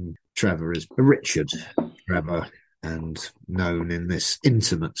 And Trevor is Richard Trevor, and known in this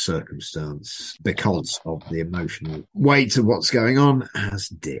intimate circumstance because of the emotional weight of what's going on as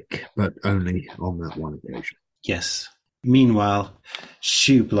Dick, but only on that one occasion. Yes. Meanwhile,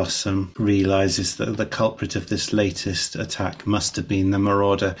 Shoe Blossom realises that the culprit of this latest attack must have been the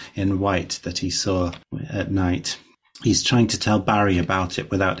marauder in white that he saw at night. He's trying to tell Barry about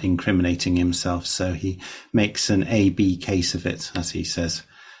it without incriminating himself, so he makes an A-B case of it, as he says,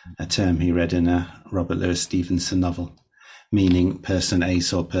 a term he read in a Robert Louis Stevenson novel, meaning person A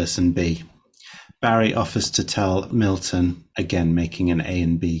saw person B. Barry offers to tell Milton, again making an A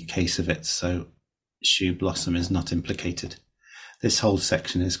and B case of it, so Shoe Blossom is not implicated. This whole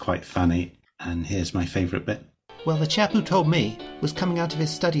section is quite funny, and here's my favourite bit. "Well, the chap who told me was coming out of his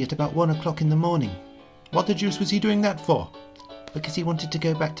study at about 1 o'clock in the morning. What the deuce was he doing that for? Because he wanted to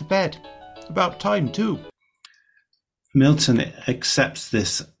go back to bed. About time, too." Milton accepts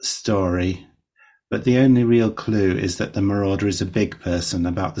this story, but the only real clue is that the marauder is a big person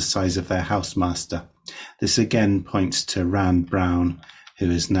about the size of their housemaster. This again points to Rand Brown, who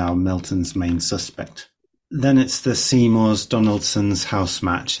is now Milton's main suspect. Then it's the Seymour's Donaldson's house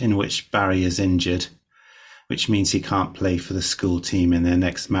match in which Barry is injured, which means he can't play for the school team in their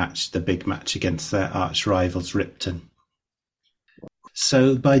next match, the big match against their arch rivals Ripton.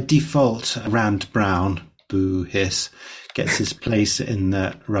 So by default, Rand Brown, boo hiss, gets his place in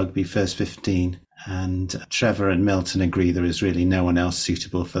the rugby first 15, and Trevor and Milton agree there is really no one else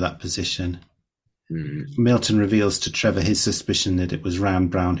suitable for that position. Milton reveals to Trevor his suspicion that it was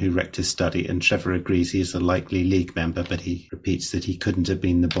Rand Brown who wrecked his study, and Trevor agrees he is a likely league member, but he repeats that he couldn't have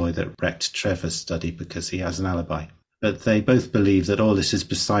been the boy that wrecked Trevor's study because he has an alibi. But they both believe that all this is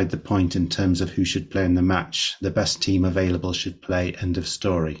beside the point in terms of who should play in the match. The best team available should play, end of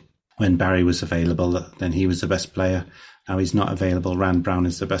story. When Barry was available, then he was the best player. Now he's not available, Rand Brown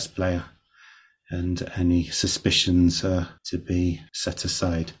is the best player. And any suspicions are to be set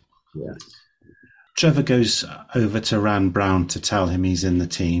aside. Yeah. Trevor goes over to Rand Brown to tell him he's in the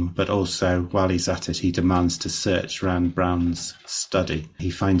team, but also, while he's at it, he demands to search Rand Brown's study. He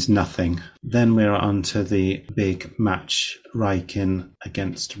finds nothing. Then we're on to the big match, Rykin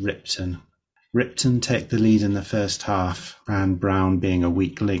against Ripton. Ripton take the lead in the first half, Rand Brown being a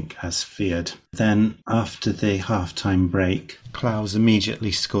weak link as feared. Then, after the half-time break, Clowes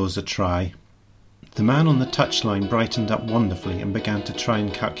immediately scores a try. The man on the touchline brightened up wonderfully and began to try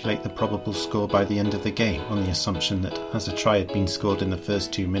and calculate the probable score by the end of the game on the assumption that, as a try had been scored in the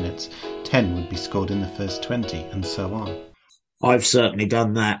first 2 minutes, 10 would be scored in the first 20, and so on. I've certainly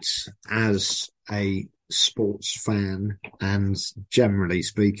done that as a sports fan, and generally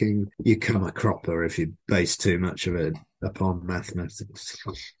speaking, you come a cropper if you base too much of it upon mathematics.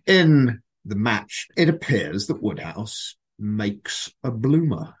 In the match, it appears that Woodhouse makes a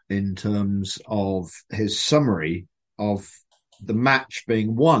bloomer in terms of his summary of the match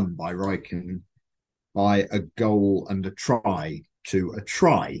being won by Rykin by a goal and a try to a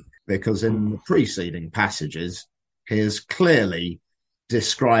try, because in the preceding passages he has clearly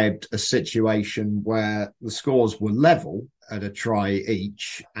described a situation where the scores were level at a try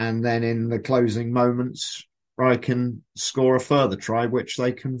each, and then in the closing moments Rykin score a further try which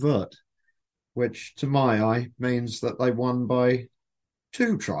they convert, which to my eye means that they won by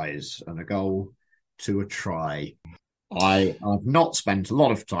 2 tries and a goal to a try. I have not spent a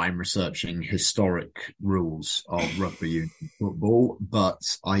lot of time researching historic rules of rugby union football, but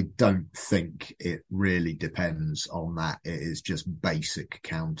I don't think it really depends on that. It is just basic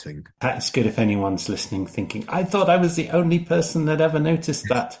counting. That's good if anyone's listening thinking, I thought I was the only person that ever noticed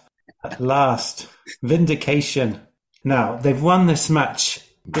that. At last, vindication. Now, they've won this match.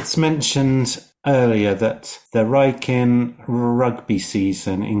 It's mentioned earlier that the Rykin rugby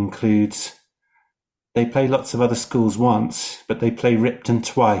season includes, they play lots of other schools once, but they play Ripton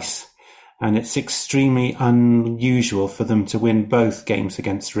twice. And it's extremely unusual for them to win both games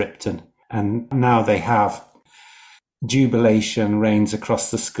against Ripton. And now they have. Jubilation reigns across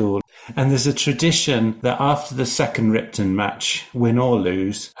the school. And there's a tradition that after the second Ripton match, win or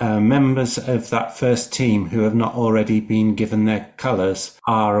lose, members of that first team who have not already been given their colours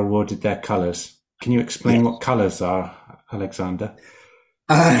are awarded their colours. Can you explain what colours are, Alexander?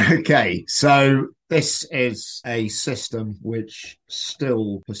 Okay, so this is a system which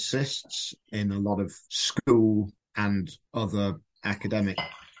still persists in a lot of school and other academic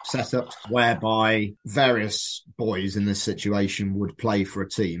setups, whereby various boys in this situation would play for a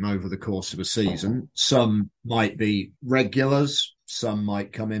team over the course of a season. Some might be regulars, some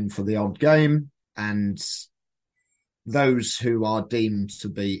might come in for the odd game, and those who are deemed to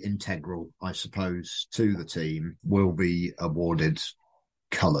be integral, I suppose, to the team will be awarded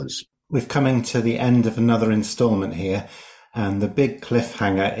colours. We've come into the end of another instalment here, and the big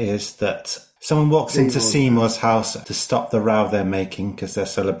cliffhanger is that someone walks into Seymour's house to stop the row they're making because they're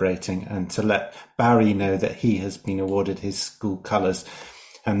celebrating, and to let Barry know that he has been awarded his school colours.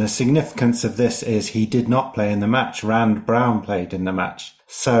 And the significance of this is he did not play in the match. Rand Brown played in the match.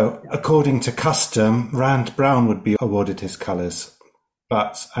 So according to custom, Rand Brown would be awarded his colours.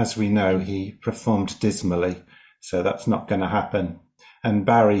 But as we know, he performed dismally, so that's not going to happen. And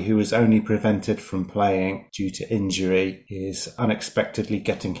Barry, who was only prevented from playing due to injury, is unexpectedly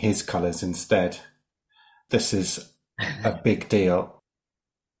getting his colours instead. This is a big deal.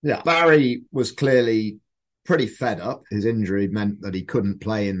 Yeah, Barry was clearly pretty fed up. His injury meant that he couldn't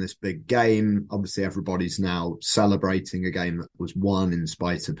play in this big game. Obviously, everybody's now celebrating a game that was won in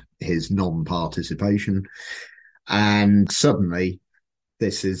spite of his non-participation. And suddenly,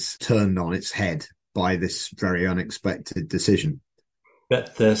 this is turned on its head by this very unexpected decision.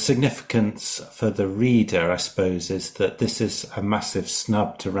 But the significance for the reader, I suppose, is that this is a massive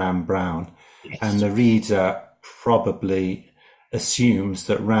snub to Rand Brown. Yes. And the reader probably assumes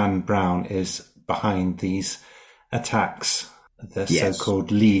that Rand Brown is behind these attacks, the Yes.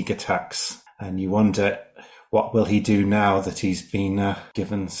 so-called League attacks. And you wonder, what will he do now that he's been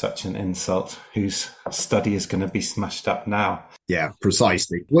given such an insult? Whose study is going to be smashed up now? Yeah,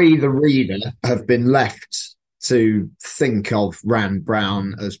 precisely. We, the reader, have been left to think of Rand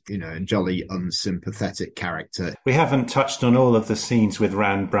Brown as, a jolly unsympathetic character. We haven't touched on all of the scenes with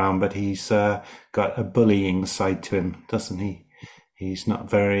Rand Brown, but he's got a bullying side to him, doesn't he? He's not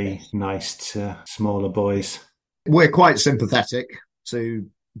very nice to smaller boys. We're quite sympathetic to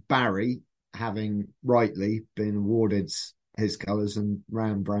Barry, having rightly been awarded his colours and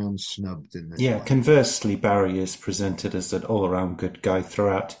Rand Brown snubbed in this. Yeah, way. Conversely, Barry is presented as an all-around good guy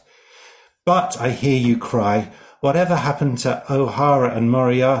throughout. But I hear you cry, whatever happened to O'Hara and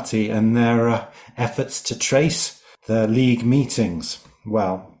Moriarty and their efforts to trace the League meetings?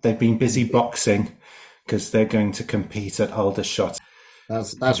 Well, they've been busy boxing because they're going to compete at Aldershot.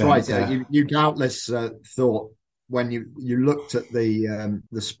 That's right. You doubtless thought when you looked at the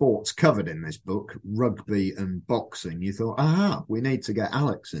sports covered in this book, rugby and boxing, you thought, we need to get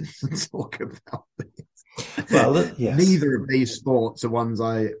Alex in to talk about this. Well, yes. Neither of these sports are ones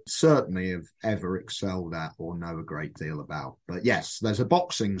I certainly have ever excelled at or know a great deal about. But yes, there's a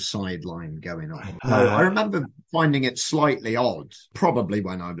boxing sideline going on. I remember finding it slightly odd, probably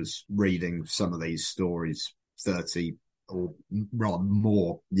when I was reading some of these stories 30 or rather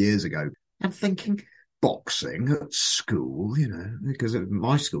more years ago. I'm thinking, boxing at school, because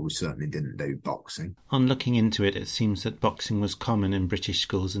my school certainly didn't do boxing. On looking into it, it seems that boxing was common in British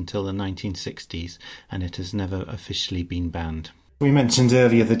schools until the 1960s, and it has never officially been banned. We mentioned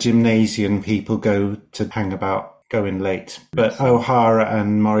earlier the gymnasium people go to hang about going late, but O'Hara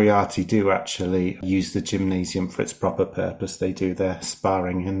and Moriarty do actually use the gymnasium for its proper purpose. They do their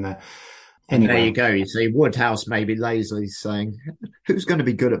sparring in there. Anyway. There you go. You see, Woodhouse maybe lazily saying, who's going to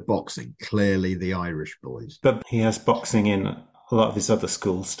be good at boxing? Clearly the Irish boys. But he has boxing in a lot of his other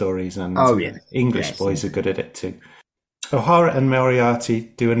school stories, and English boys are good at it too. O'Hara and Moriarty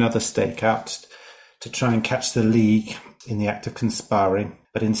do another stakeout to try and catch the League in the act of conspiring,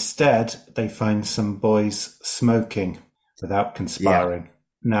 but instead they find some boys smoking without conspiring. Yeah.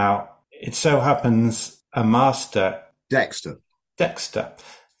 Now, it so happens a master... Dexter.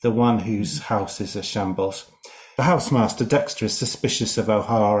 The one whose house is a shambles. The housemaster, Dexter, is suspicious of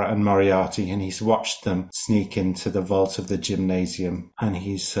O'Hara and Moriarty, and he's watched them sneak into the vault of the gymnasium, and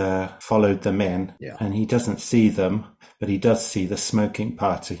he's followed them in, and he doesn't see them, but he does see the smoking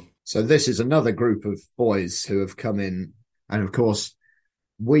party. So this is another group of boys who have come in, and of course,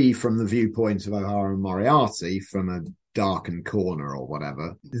 we, from the viewpoint of O'Hara and Moriarty, from a darkened corner or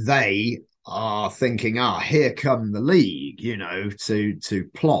whatever, they are thinking, here come the League, to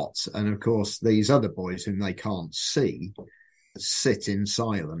plot. And of course, these other boys whom they can't see sit in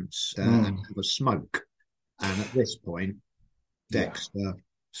silence and have a smoke. And at this point, Dexter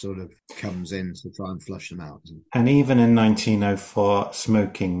sort of comes in to try and flush them out. And even in 1904,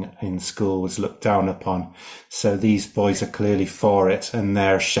 smoking in school was looked down upon. So these boys are clearly for it, and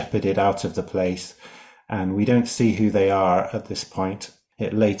they're shepherded out of the place. And we don't see who they are at this point.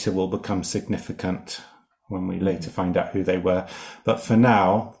 It later will become significant when we later find out who they were. But for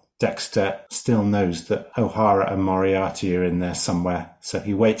now, Dexter still knows that O'Hara and Moriarty are in there somewhere. So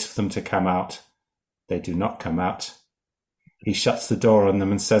he waits for them to come out. They do not come out. He shuts the door on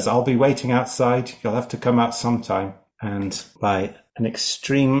them and says, I'll be waiting outside. You'll have to come out sometime. And by an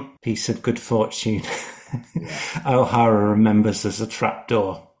extreme piece of good fortune, O'Hara remembers there's a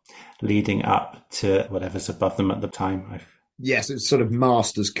trapdoor leading up to whatever's above them at the time. Yes, it's sort of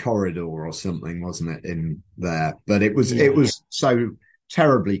Master's Corridor or something, wasn't it, in there? But it was so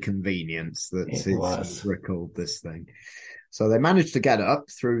terribly convenient that it recalled this thing. So they managed to get up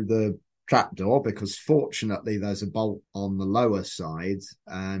through the trapdoor because fortunately there's a bolt on the lower side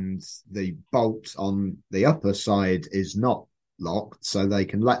and the bolt on the upper side is not locked, so they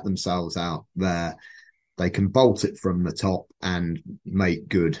can let themselves out there. They can bolt it from the top and make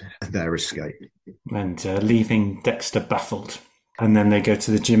good their escape. And leaving Dexter baffled. And then they go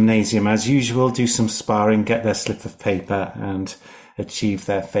to the gymnasium as usual, do some sparring, get their slip of paper and achieve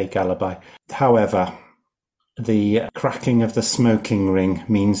their fake alibi. However, the cracking of the smoking ring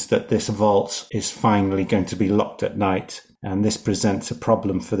means that this vault is finally going to be locked at night. And this presents a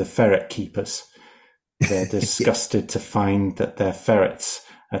problem for the ferret keepers. They're disgusted to find that their ferrets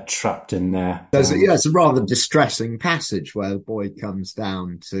are trapped in there. It's a rather distressing passage where the boy comes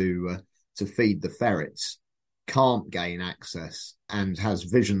down to feed the ferrets, can't gain access and has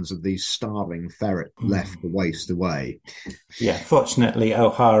visions of these starving ferrets left to waste away. Yeah, fortunately,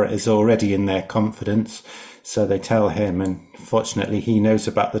 O'Hara is already in their confidence, so they tell him, and fortunately he knows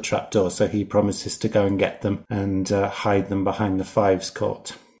about the trapdoor, so he promises to go and get them and hide them behind the Fives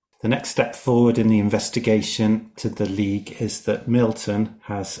Court. The next step forward in the investigation to the League is that Milton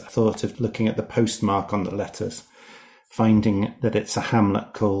has thought of looking at the postmark on the letters, finding that it's a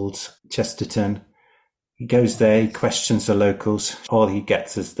hamlet called Chesterton. He goes there, he questions the locals. All he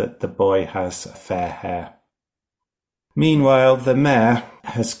gets is that the boy has fair hair. Meanwhile, the mayor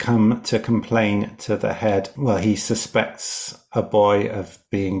has come to complain to the head. Well, he suspects a boy of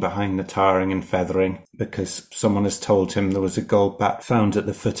being behind the tarring and feathering because someone has told him there was a gold bat found at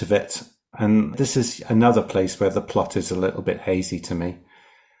the foot of it. And this is another place where the plot is a little bit hazy to me.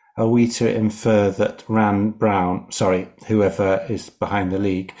 Are we to infer that whoever is behind the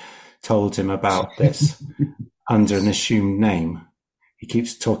League, told him about this under an assumed name? He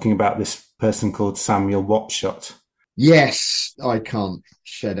keeps talking about this person called Samuel Wapshot. Yes, I can't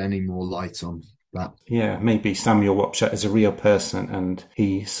shed any more light on that. Yeah, maybe Samuel Wapshot is a real person and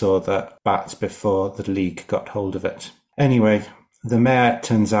he saw the bat before the League got hold of it. Anyway, the mayor,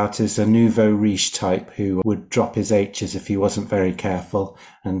 turns out, is a nouveau riche type who would drop his H's if he wasn't very careful,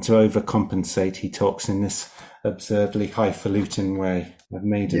 and to overcompensate he talks in this absurdly highfalutin way. I've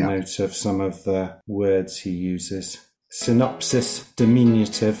made a note of some of the words he uses. Synopsis,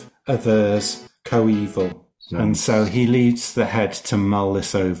 diminutive, averse, coeval. And so he leads the head to mull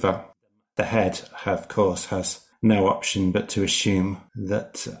this over. The head, of course, has no option but to assume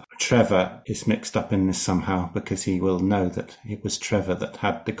that Trevor is mixed up in this somehow, because he will know that it was Trevor that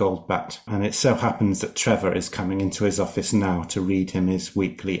had the gold bat. And it so happens that Trevor is coming into his office now to read him his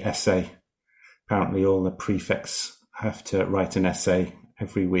weekly essay. Apparently all the prefects have to write an essay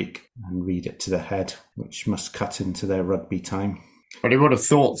every week and read it to the head, which must cut into their rugby time. But he would have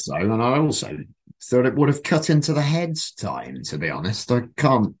thought so, and I also thought it would have cut into the head's time, to be honest. I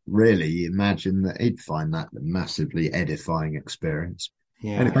can't really imagine that he'd find that a massively edifying experience.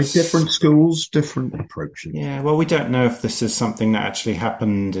 Yeah, anyway, different schools, different approaches. Yeah, well, we don't know if this is something that actually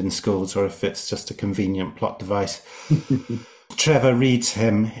happened in schools or if it's just a convenient plot device. Trevor reads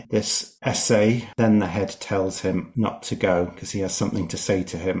him this essay, then the head tells him not to go because he has something to say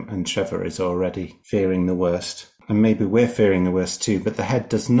to him, and Trevor is already fearing the worst. And maybe we're fearing the worst too, but the head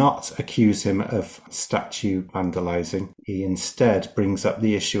does not accuse him of statue vandalising. He instead brings up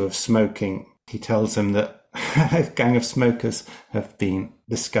the issue of smoking. He tells him that a gang of smokers have been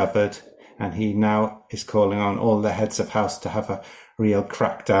discovered, and he now is calling on all the heads of house to have a real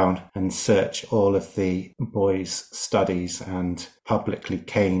crackdown and search all of the boys' studies and publicly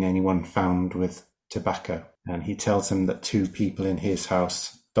cane anyone found with tobacco. And he tells him that 2 people in his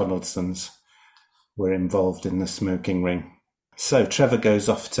house, Donaldson's, were involved in the smoking ring. So Trevor goes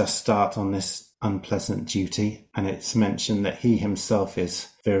off to start on this unpleasant duty, and it's mentioned that he himself is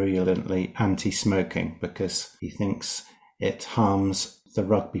virulently anti-smoking because he thinks it harms the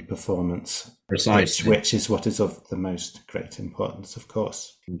rugby performance. Precisely. Which is what is of the most great importance, of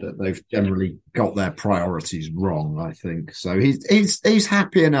course. They've generally got their priorities wrong, I think. So he's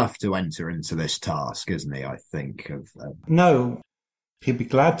happy enough to enter into this task, isn't he, I think? No. He'd be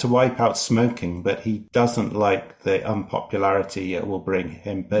glad to wipe out smoking, but he doesn't like the unpopularity it will bring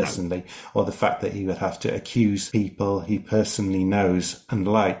him personally, or the fact that he would have to accuse people he personally knows and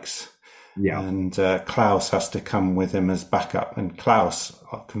likes. Yeah. And Klaus has to come with him as backup, and Klaus,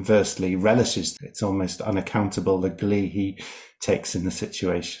 conversely, relishes it's almost unaccountable the glee he takes in the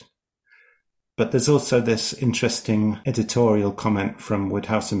situation. But there's also this interesting editorial comment from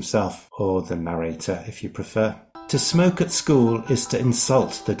Woodhouse himself, or the narrator, if you prefer. To smoke at school is to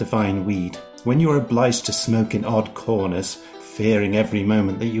insult the divine weed. When you are obliged to smoke in odd corners, fearing every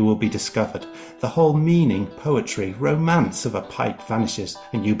moment that you will be discovered, the whole meaning, poetry, romance of a pipe vanishes,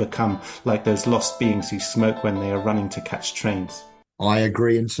 and you become like those lost beings who smoke when they are running to catch trains. I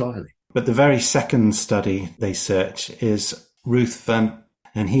agree entirely. But the very second study they search is Ruthven,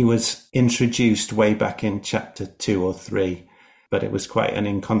 and he was introduced way back in chapter 2 or 3, but it was quite an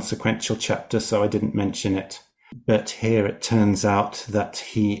inconsequential chapter, so I didn't mention it. But here it turns out that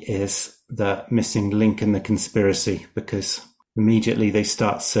he is the missing link in the conspiracy, because immediately they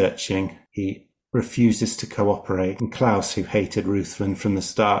start searching, he refuses to cooperate. And Klaus, who hated Ruthven from the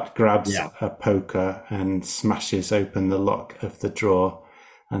start, grabs a poker and smashes open the lock of the drawer,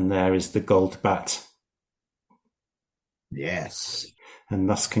 and there is the gold bat. Yes. And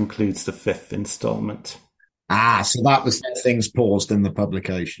thus concludes the 5th instalment. So that was things paused in the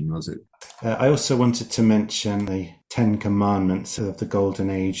publication, was it? I also wanted to mention the 10 Commandments of the Golden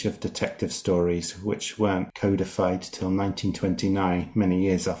Age of detective stories, which weren't codified till 1929, many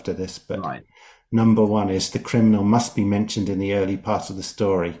years after this. But Right. number 1 is the criminal must be mentioned in the early part of the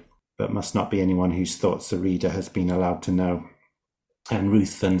story, but must not be anyone whose thoughts the reader has been allowed to know. And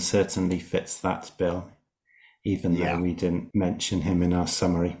Ruthven certainly fits that bill, even though we didn't mention him in our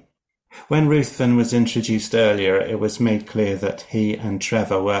summary. When Ruthven was introduced earlier, it was made clear that he and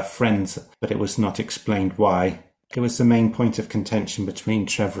Trevor were friends, but it was not explained why. It was the main point of contention between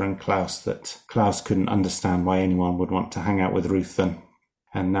Trevor and Klaus that Klaus couldn't understand why anyone would want to hang out with Ruthven.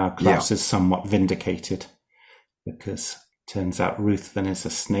 And now Klaus is somewhat vindicated, because it turns out Ruthven is a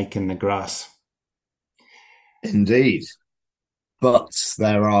snake in the grass. Indeed. But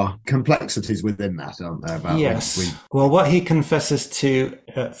there are complexities within that, aren't there? Yes. Well, what he confesses to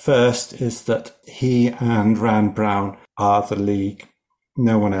at first is that he and Rand Brown are the League,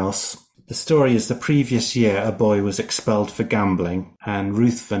 no one else. The story is the previous year a boy was expelled for gambling, and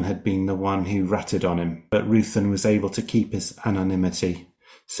Ruthven had been the one who ratted on him. But Ruthven was able to keep his anonymity,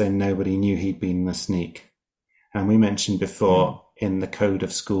 so nobody knew he'd been the sneak. And we mentioned before, in the code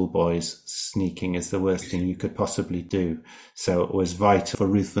of schoolboys, sneaking is the worst thing you could possibly do. So it was vital for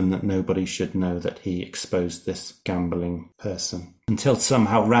Ruthven that nobody should know that he exposed this gambling person. Until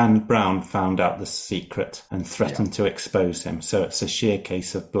somehow Rand Brown found out the secret and threatened to expose him. So it's a sheer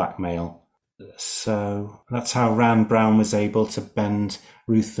case of blackmail. So that's how Rand Brown was able to bend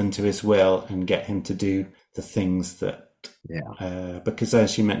Ruthven to his will and get him to do the things that because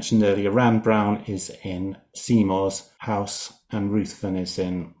as you mentioned earlier, Rand Brown is in Seymour's house and Ruthven is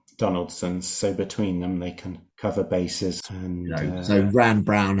in Donaldson's, so between them they can cover bases. And so Rand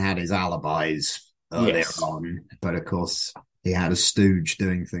Brown had his alibis earlier on, but of course he had a stooge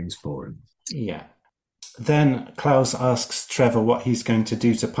doing things for him. Yeah. Then Klaus asks Trevor what he's going to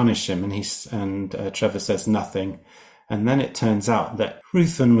do to punish him, and Trevor says nothing. And then it turns out that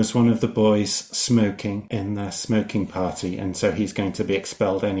Ruthven was one of the boys smoking in the smoking party, and so he's going to be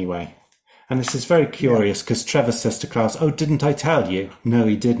expelled anyway. And this is very curious because Trevor says to Klaus, "Oh, didn't I tell you?" No,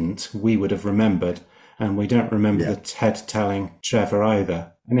 he didn't. We would have remembered. And we don't remember the head telling Trevor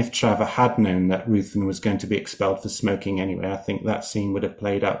either. And if Trevor had known that Ruthven was going to be expelled for smoking anyway, I think that scene would have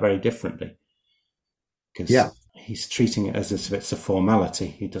played out very differently. Because he's treating it as if it's a formality.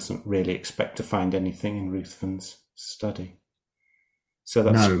 He doesn't really expect to find anything in Ruthven's study. So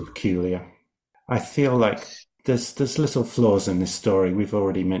that's peculiar. I feel like there's little flaws in this story. We've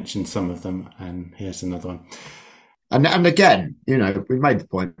already mentioned some of them, and here's another one. And again, we made the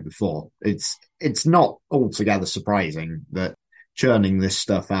point before. It's not altogether surprising that churning this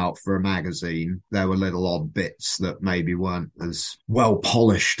stuff out for a magazine, there were little odd bits that maybe weren't as well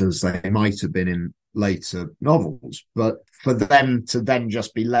polished as they might have been in later novels. But for them to then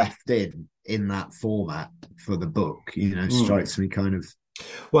just be left in that format for the book, strikes me kind of...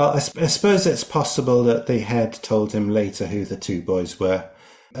 Well, I suppose it's possible that the head told him later who the two boys were.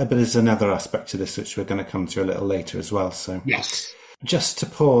 But there's another aspect to this which we're going to come to a little later as well. So yes, just to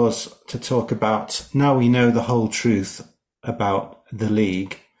pause to talk about, now we know the whole truth about the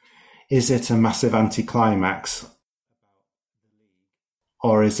League. Is it a massive anticlimax?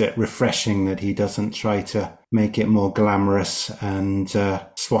 Or is it refreshing that he doesn't try to make it more glamorous and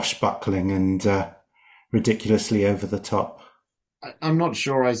swashbuckling and ridiculously over the top? I'm not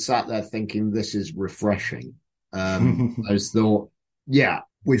sure I sat there thinking this is refreshing. I just thought,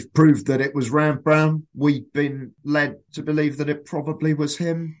 we've proved that it was Rand Brown. We've been led to believe that it probably was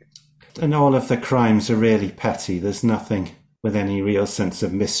him. And all of the crimes are really petty. There's nothing with any real sense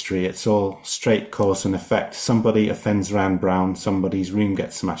of mystery. It's all straight cause and effect. Somebody offends Rand Brown, somebody's room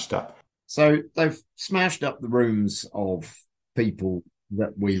gets smashed up. So they've smashed up the rooms of people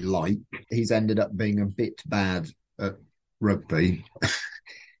that we like. He's ended up being a bit bad at rugby.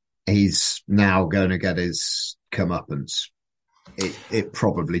 He's now going to get his comeuppance. It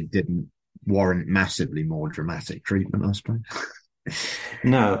probably didn't warrant massively more dramatic treatment, I suppose.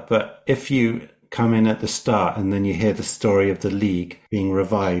 No, but if you come in at the start and then you hear the story of the League being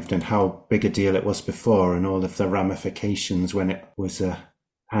revived and how big a deal it was before and all of the ramifications when it was a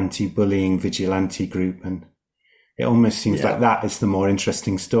anti-bullying vigilante group, and it almost seems like that is the more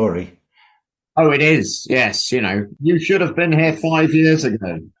interesting story. Oh, it is. Yes. You should have been here 5 years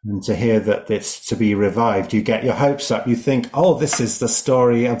ago. And to hear that it's to be revived, you get your hopes up. You think, oh, this is the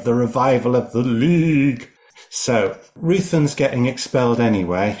story of the revival of the League. So Ruthven's getting expelled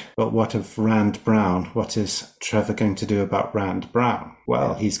anyway. But what of Rand Brown? What is Trevor going to do about Rand Brown?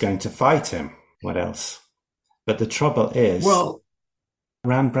 Well, he's going to fight him. What else? But the trouble is,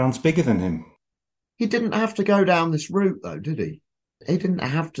 Rand Brown's bigger than him. He didn't have to go down this route, though, did he? He didn't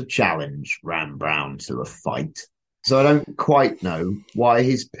have to challenge Ram Brown to a fight. So I don't quite know why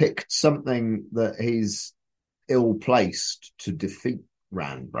he's picked something that he's ill-placed to defeat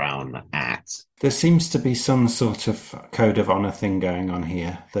Ram Brown at. There seems to be some sort of code of honour thing going on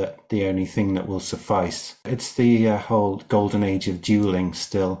here, that the only thing that will suffice. It's the whole golden age of duelling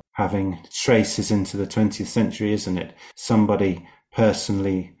still having traces into the 20th century, isn't it? Somebody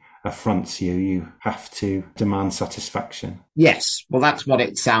personally affronts you, you have to demand satisfaction. Yes, well, that's what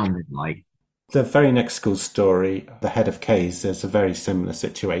it sounded like. The very next school story, The Head of K's, there's a very similar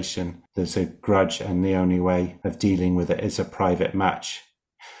situation. There's a grudge and the only way of dealing with it is a private match.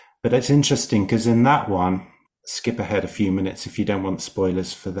 But it's interesting because in that one, skip ahead a few minutes if you don't want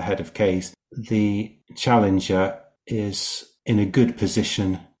spoilers for The Head of K's, the challenger is in a good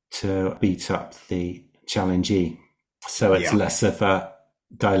position to beat up the challengee. So it's less of a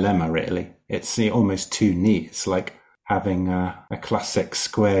dilemma, really. It's almost too neat. It's like having a classic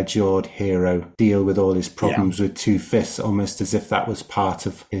square-jawed hero deal with all his problems with two fists, almost as if that was part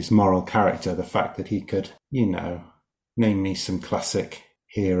of his moral character, the fact that he could, name me some classic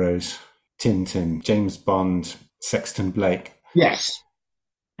heroes. Tintin, James Bond, Sexton Blake. Yes.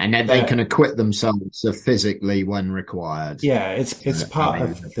 And then they can acquit themselves physically when required. Yeah, it's part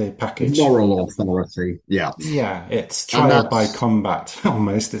of the package. Moral authority, yeah. Yeah, it's trial by combat,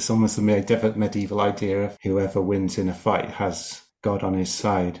 almost. It's almost a medieval idea of whoever wins in a fight has God on his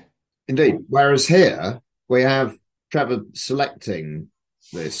side. Indeed. Whereas here, we have Trevor selecting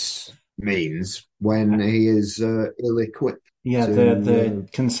this means when he is ill-equipped. Yeah, the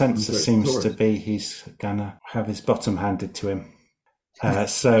consensus seems to be he's going to have his bottom handed to him. Well,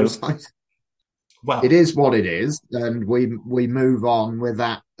 it is what it is, and we move on with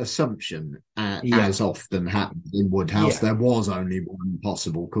that assumption. As often happens in Woodhouse, there was only one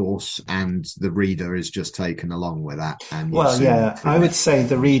possible course, and the reader is just taken along with that. And I would say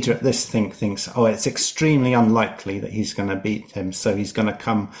the reader at this thinks, it's extremely unlikely that he's going to beat him, so he's going to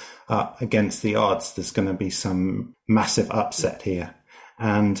come up against the odds. There's going to be some massive upset here,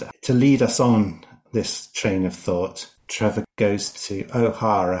 and to lead us on this train of thought, Trevor goes to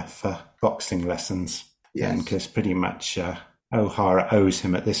O'Hara for boxing lessons. Yes. Because pretty much O'Hara owes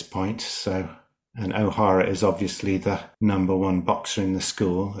him at this point. And O'Hara is obviously the number one boxer in the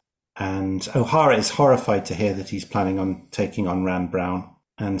school. And O'Hara is horrified to hear that he's planning on taking on Rand Brown.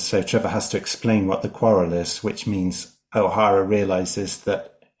 And so Trevor has to explain what the quarrel is, which means O'Hara realizes that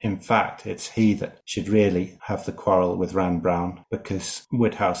in fact, it's he that should really have the quarrel with Rand Brown, because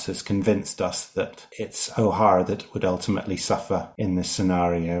Woodhouse has convinced us that it's O'Hara that would ultimately suffer in this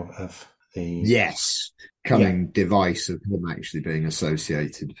scenario of the... Cunning device of him actually being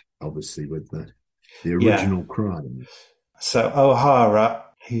associated, obviously, with the original crime. So O'Hara,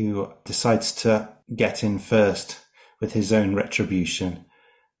 who decides to get in first with his own retribution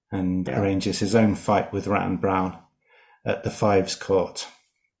and arranges his own fight with Rand Brown at the Fives Court.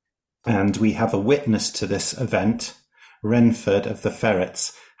 And we have a witness to this event. Renford of the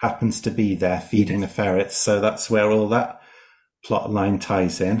Ferrets happens to be there feeding the ferrets. So that's where all that plot line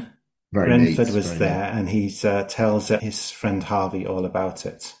ties in. Renford was there and he tells his friend Harvey all about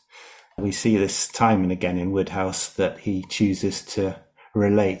it. We see this time and again in Woodhouse that he chooses to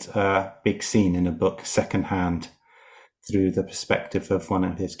relate a big scene in a book secondhand through the perspective of one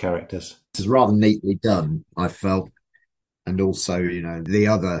of his characters. This is rather neatly done, I felt. And also, the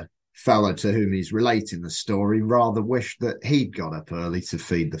other fella to whom he's relating the story rather wished that he'd got up early to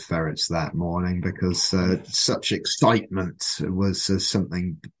feed the ferrets that morning, because such excitement was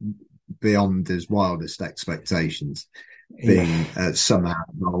something beyond his wildest expectations, being somehow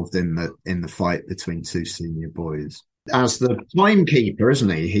involved in the fight between two senior boys. As the timekeeper, isn't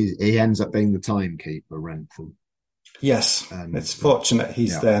he? He ends up being the timekeeper, Renford. Yes, it's fortunate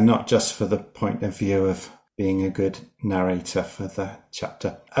he's there, not just for the point of view of being a good narrator for the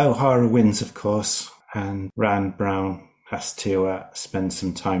chapter. O'Hara wins, of course, and Rand Brown has to spend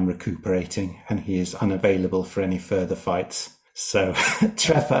some time recuperating, and he is unavailable for any further fights. So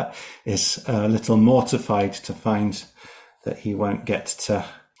Trevor is a little mortified to find that he won't get to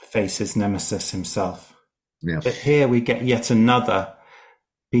face his nemesis himself. Yes. But here we get yet another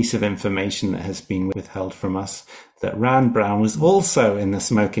piece of information that has been withheld from us, that Rand Brown was also in the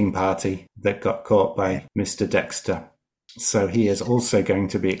smoking party that got caught by Mr. Dexter. So he is also going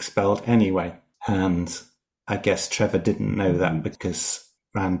to be expelled anyway. And I guess Trevor didn't know that because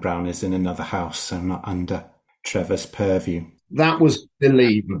Rand Brown is in another house, so not under Trevor's purview. That was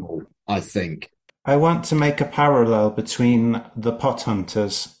believable, I think. I want to make a parallel between the Pot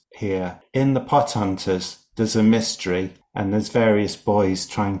Hunters here. In the Pot Hunters, there's a mystery and there's various boys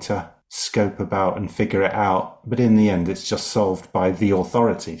trying to scope about and figure it out. But in the end, it's just solved by the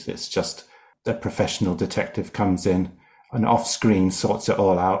authorities. It's just a professional detective comes in and off screen sorts it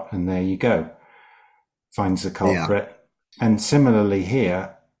all out, and there you go. Finds the culprit. Yeah. And similarly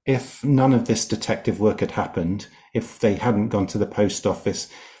here, if none of this detective work had happened, if they hadn't gone to the post office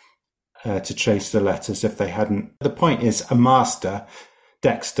to trace the letters, if they hadn't... The point is, a master,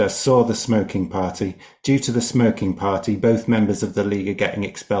 Dexter, saw the smoking party. Due to the smoking party, both members of the League are getting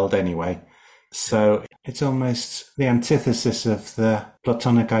expelled anyway. So it's almost the antithesis of the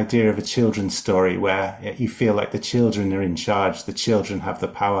Platonic idea of a children's story, where you feel like the children are in charge, the children have the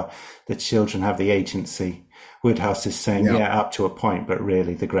power, the children have the agency. Woodhouse is saying, yeah, up to a point, but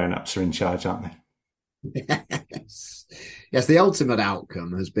really the grown-ups are in charge, aren't they? Yes, the ultimate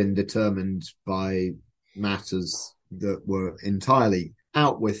outcome has been determined by matters that were entirely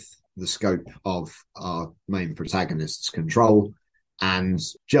out with the scope of our main protagonist's control, and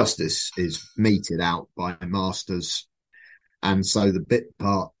justice is meted out by masters. And so the bit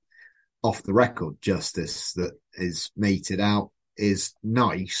part off the record justice that is meted out is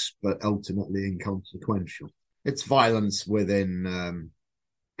nice, but ultimately inconsequential. It's violence within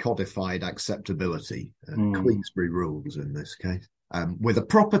codified acceptability, Queensberry rules in this case, with a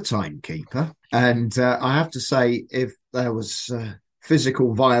proper timekeeper. And I have to say, if there was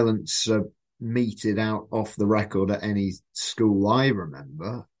physical violence meted out off the record at any school I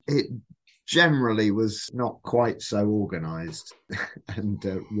remember, it generally was not quite so organised and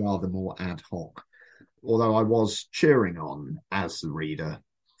rather more ad hoc. Although I was cheering on, as the reader,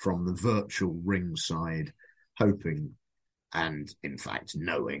 from the virtual ringside, hoping and, in fact,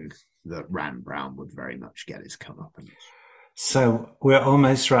 knowing that Rand Brown would very much get his comeuppance. So we're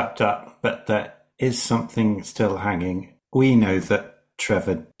almost wrapped up, but there is something still hanging. We know that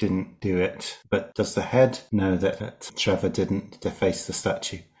Trevor didn't do it, but does the head know that Trevor didn't deface the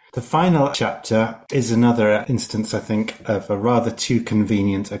statue? The final chapter is another instance, I think, of a rather too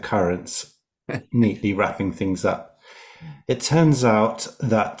convenient occurrence, neatly wrapping things up. It turns out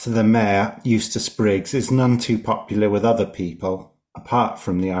that the mayor, Eustace Briggs, is none too popular with other people, apart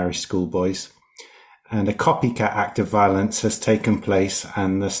from the Irish schoolboys, and a copycat act of violence has taken place,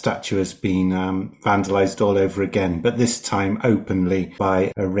 and the statue has been vandalised all over again, but this time openly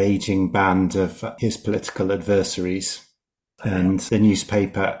by a raging band of his political adversaries. And the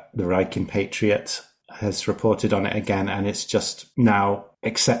newspaper, the Wrykyn Patriot, has reported on it again, and it's just now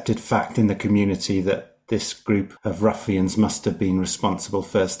accepted fact in the community that this group of ruffians must have been responsible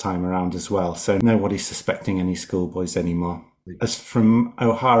first time around as well. So nobody's suspecting any schoolboys anymore. As from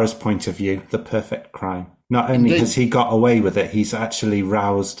O'Hara's point of view, the perfect crime. Not only has he got away with it, he's actually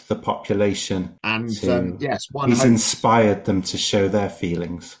roused the population. And he's inspired them to show their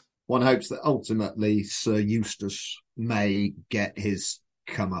feelings. One hopes that ultimately Sir Eustace may get his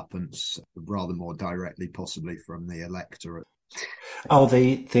comeuppance rather more directly, possibly from the electorate. Oh,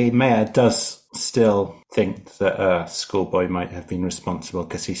 the mayor does still think that a schoolboy might have been responsible,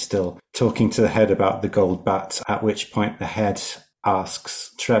 because he's still talking to the head about the gold bat, at which point the head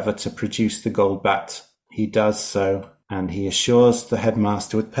asks Trevor to produce the gold bat. He does so, and he assures the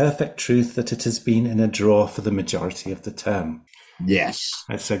headmaster with perfect truth that it has been in a drawer for the majority of the term. Yes.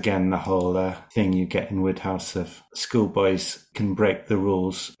 It's again the whole thing you get in Woodhouse of schoolboys can break the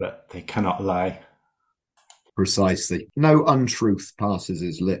rules, but they cannot lie. Precisely. No untruth passes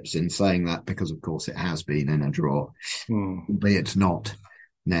his lips in saying that, because, of course, it has been in a drawer, albeit not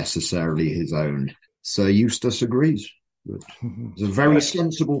necessarily his own. Sir Eustace agrees. It's a very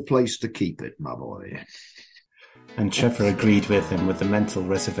sensible place to keep it, my boy. And Trevor agreed with him, with the mental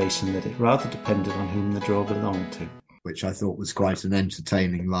reservation that it rather depended on whom the drawer belonged to. Which I thought was quite an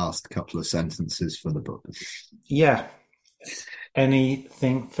entertaining last couple of sentences for the book. Yeah.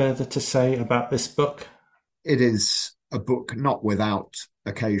 Anything further to say about this book? It is a book not without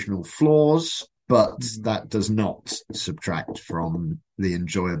occasional flaws, but that does not subtract from the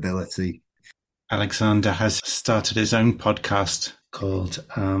enjoyability. Alexander has started his own podcast called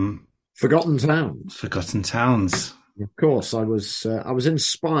Forgotten Towns. Forgotten Towns. Of course, I was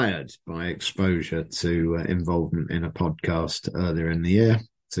inspired by exposure to involvement in a podcast earlier in the year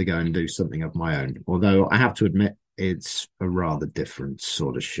to go and do something of my own. Although I have to admit, it's a rather different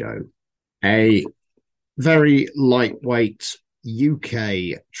sort of show. A very lightweight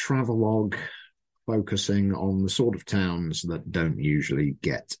UK travelogue focusing on the sort of towns that don't usually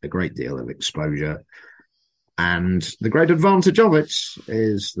get a great deal of exposure. And the great advantage of it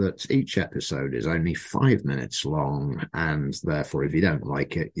is that each episode is only 5 minutes long, and therefore, if you don't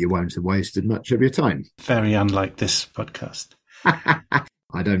like it, you won't have wasted much of your time. Very unlike this podcast.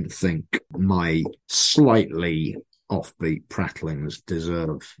 I don't think my slightly offbeat prattlings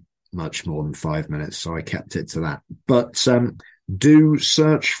deserve much more than 5 minutes, so I kept it to that. But do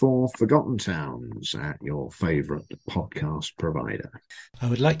search for Forgotten Towns at your favourite podcast provider. I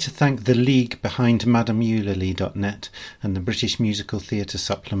would like to thank the league behind MadameEulalie.net and the British Musical Theatre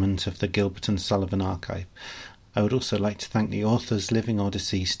supplement of the Gilbert and Sullivan Archive. I would also like to thank the authors, living or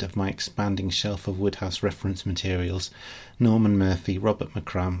deceased, of my expanding shelf of Woodhouse reference materials: Norman Murphy, Robert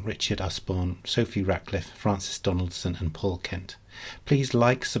McCram, Richard Usborne, Sophie Ratcliffe, Francis Donaldson and Paul Kent. Please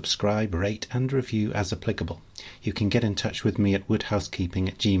like, subscribe, rate and review as applicable. You can get in touch with me at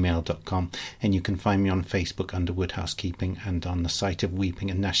woodhousekeeping@gmail.com, and you can find me on Facebook under Woodhousekeeping, and on the site of Weeping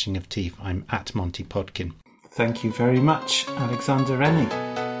and Gnashing of Teeth I'm at Monty Podkin. Thank you very much, Alexander Rennie.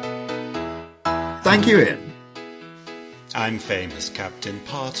 Thank you, Ian. I'm famous Captain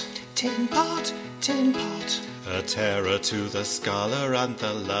Pot, Tin Pot, Tin Pot. a terror to the scholar and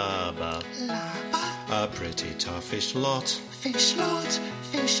the lubber, Lubber, a pretty toughish lot. fish lot,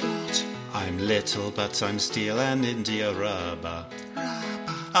 fish lot. I'm little but I'm steel and India rubber.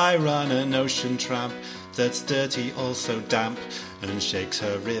 Rubber, I run an ocean tramp that's dirty, also damp, and shakes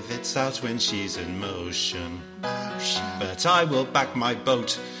her rivets out when she's in motion. motion. But I will back my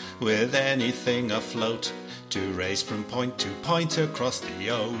boat with anything afloat to race from point to point across the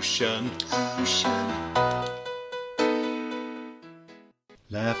ocean. Ocean,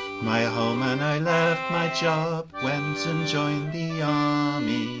 Left my home and I left my job, went and joined the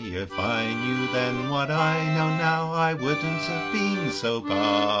army. If I knew then what I know now, I wouldn't have been so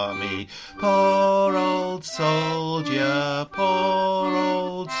balmy. Poor old soldier, poor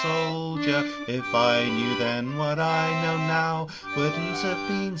old soldier. If I knew then what I know now, wouldn't have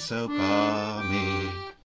been so balmy.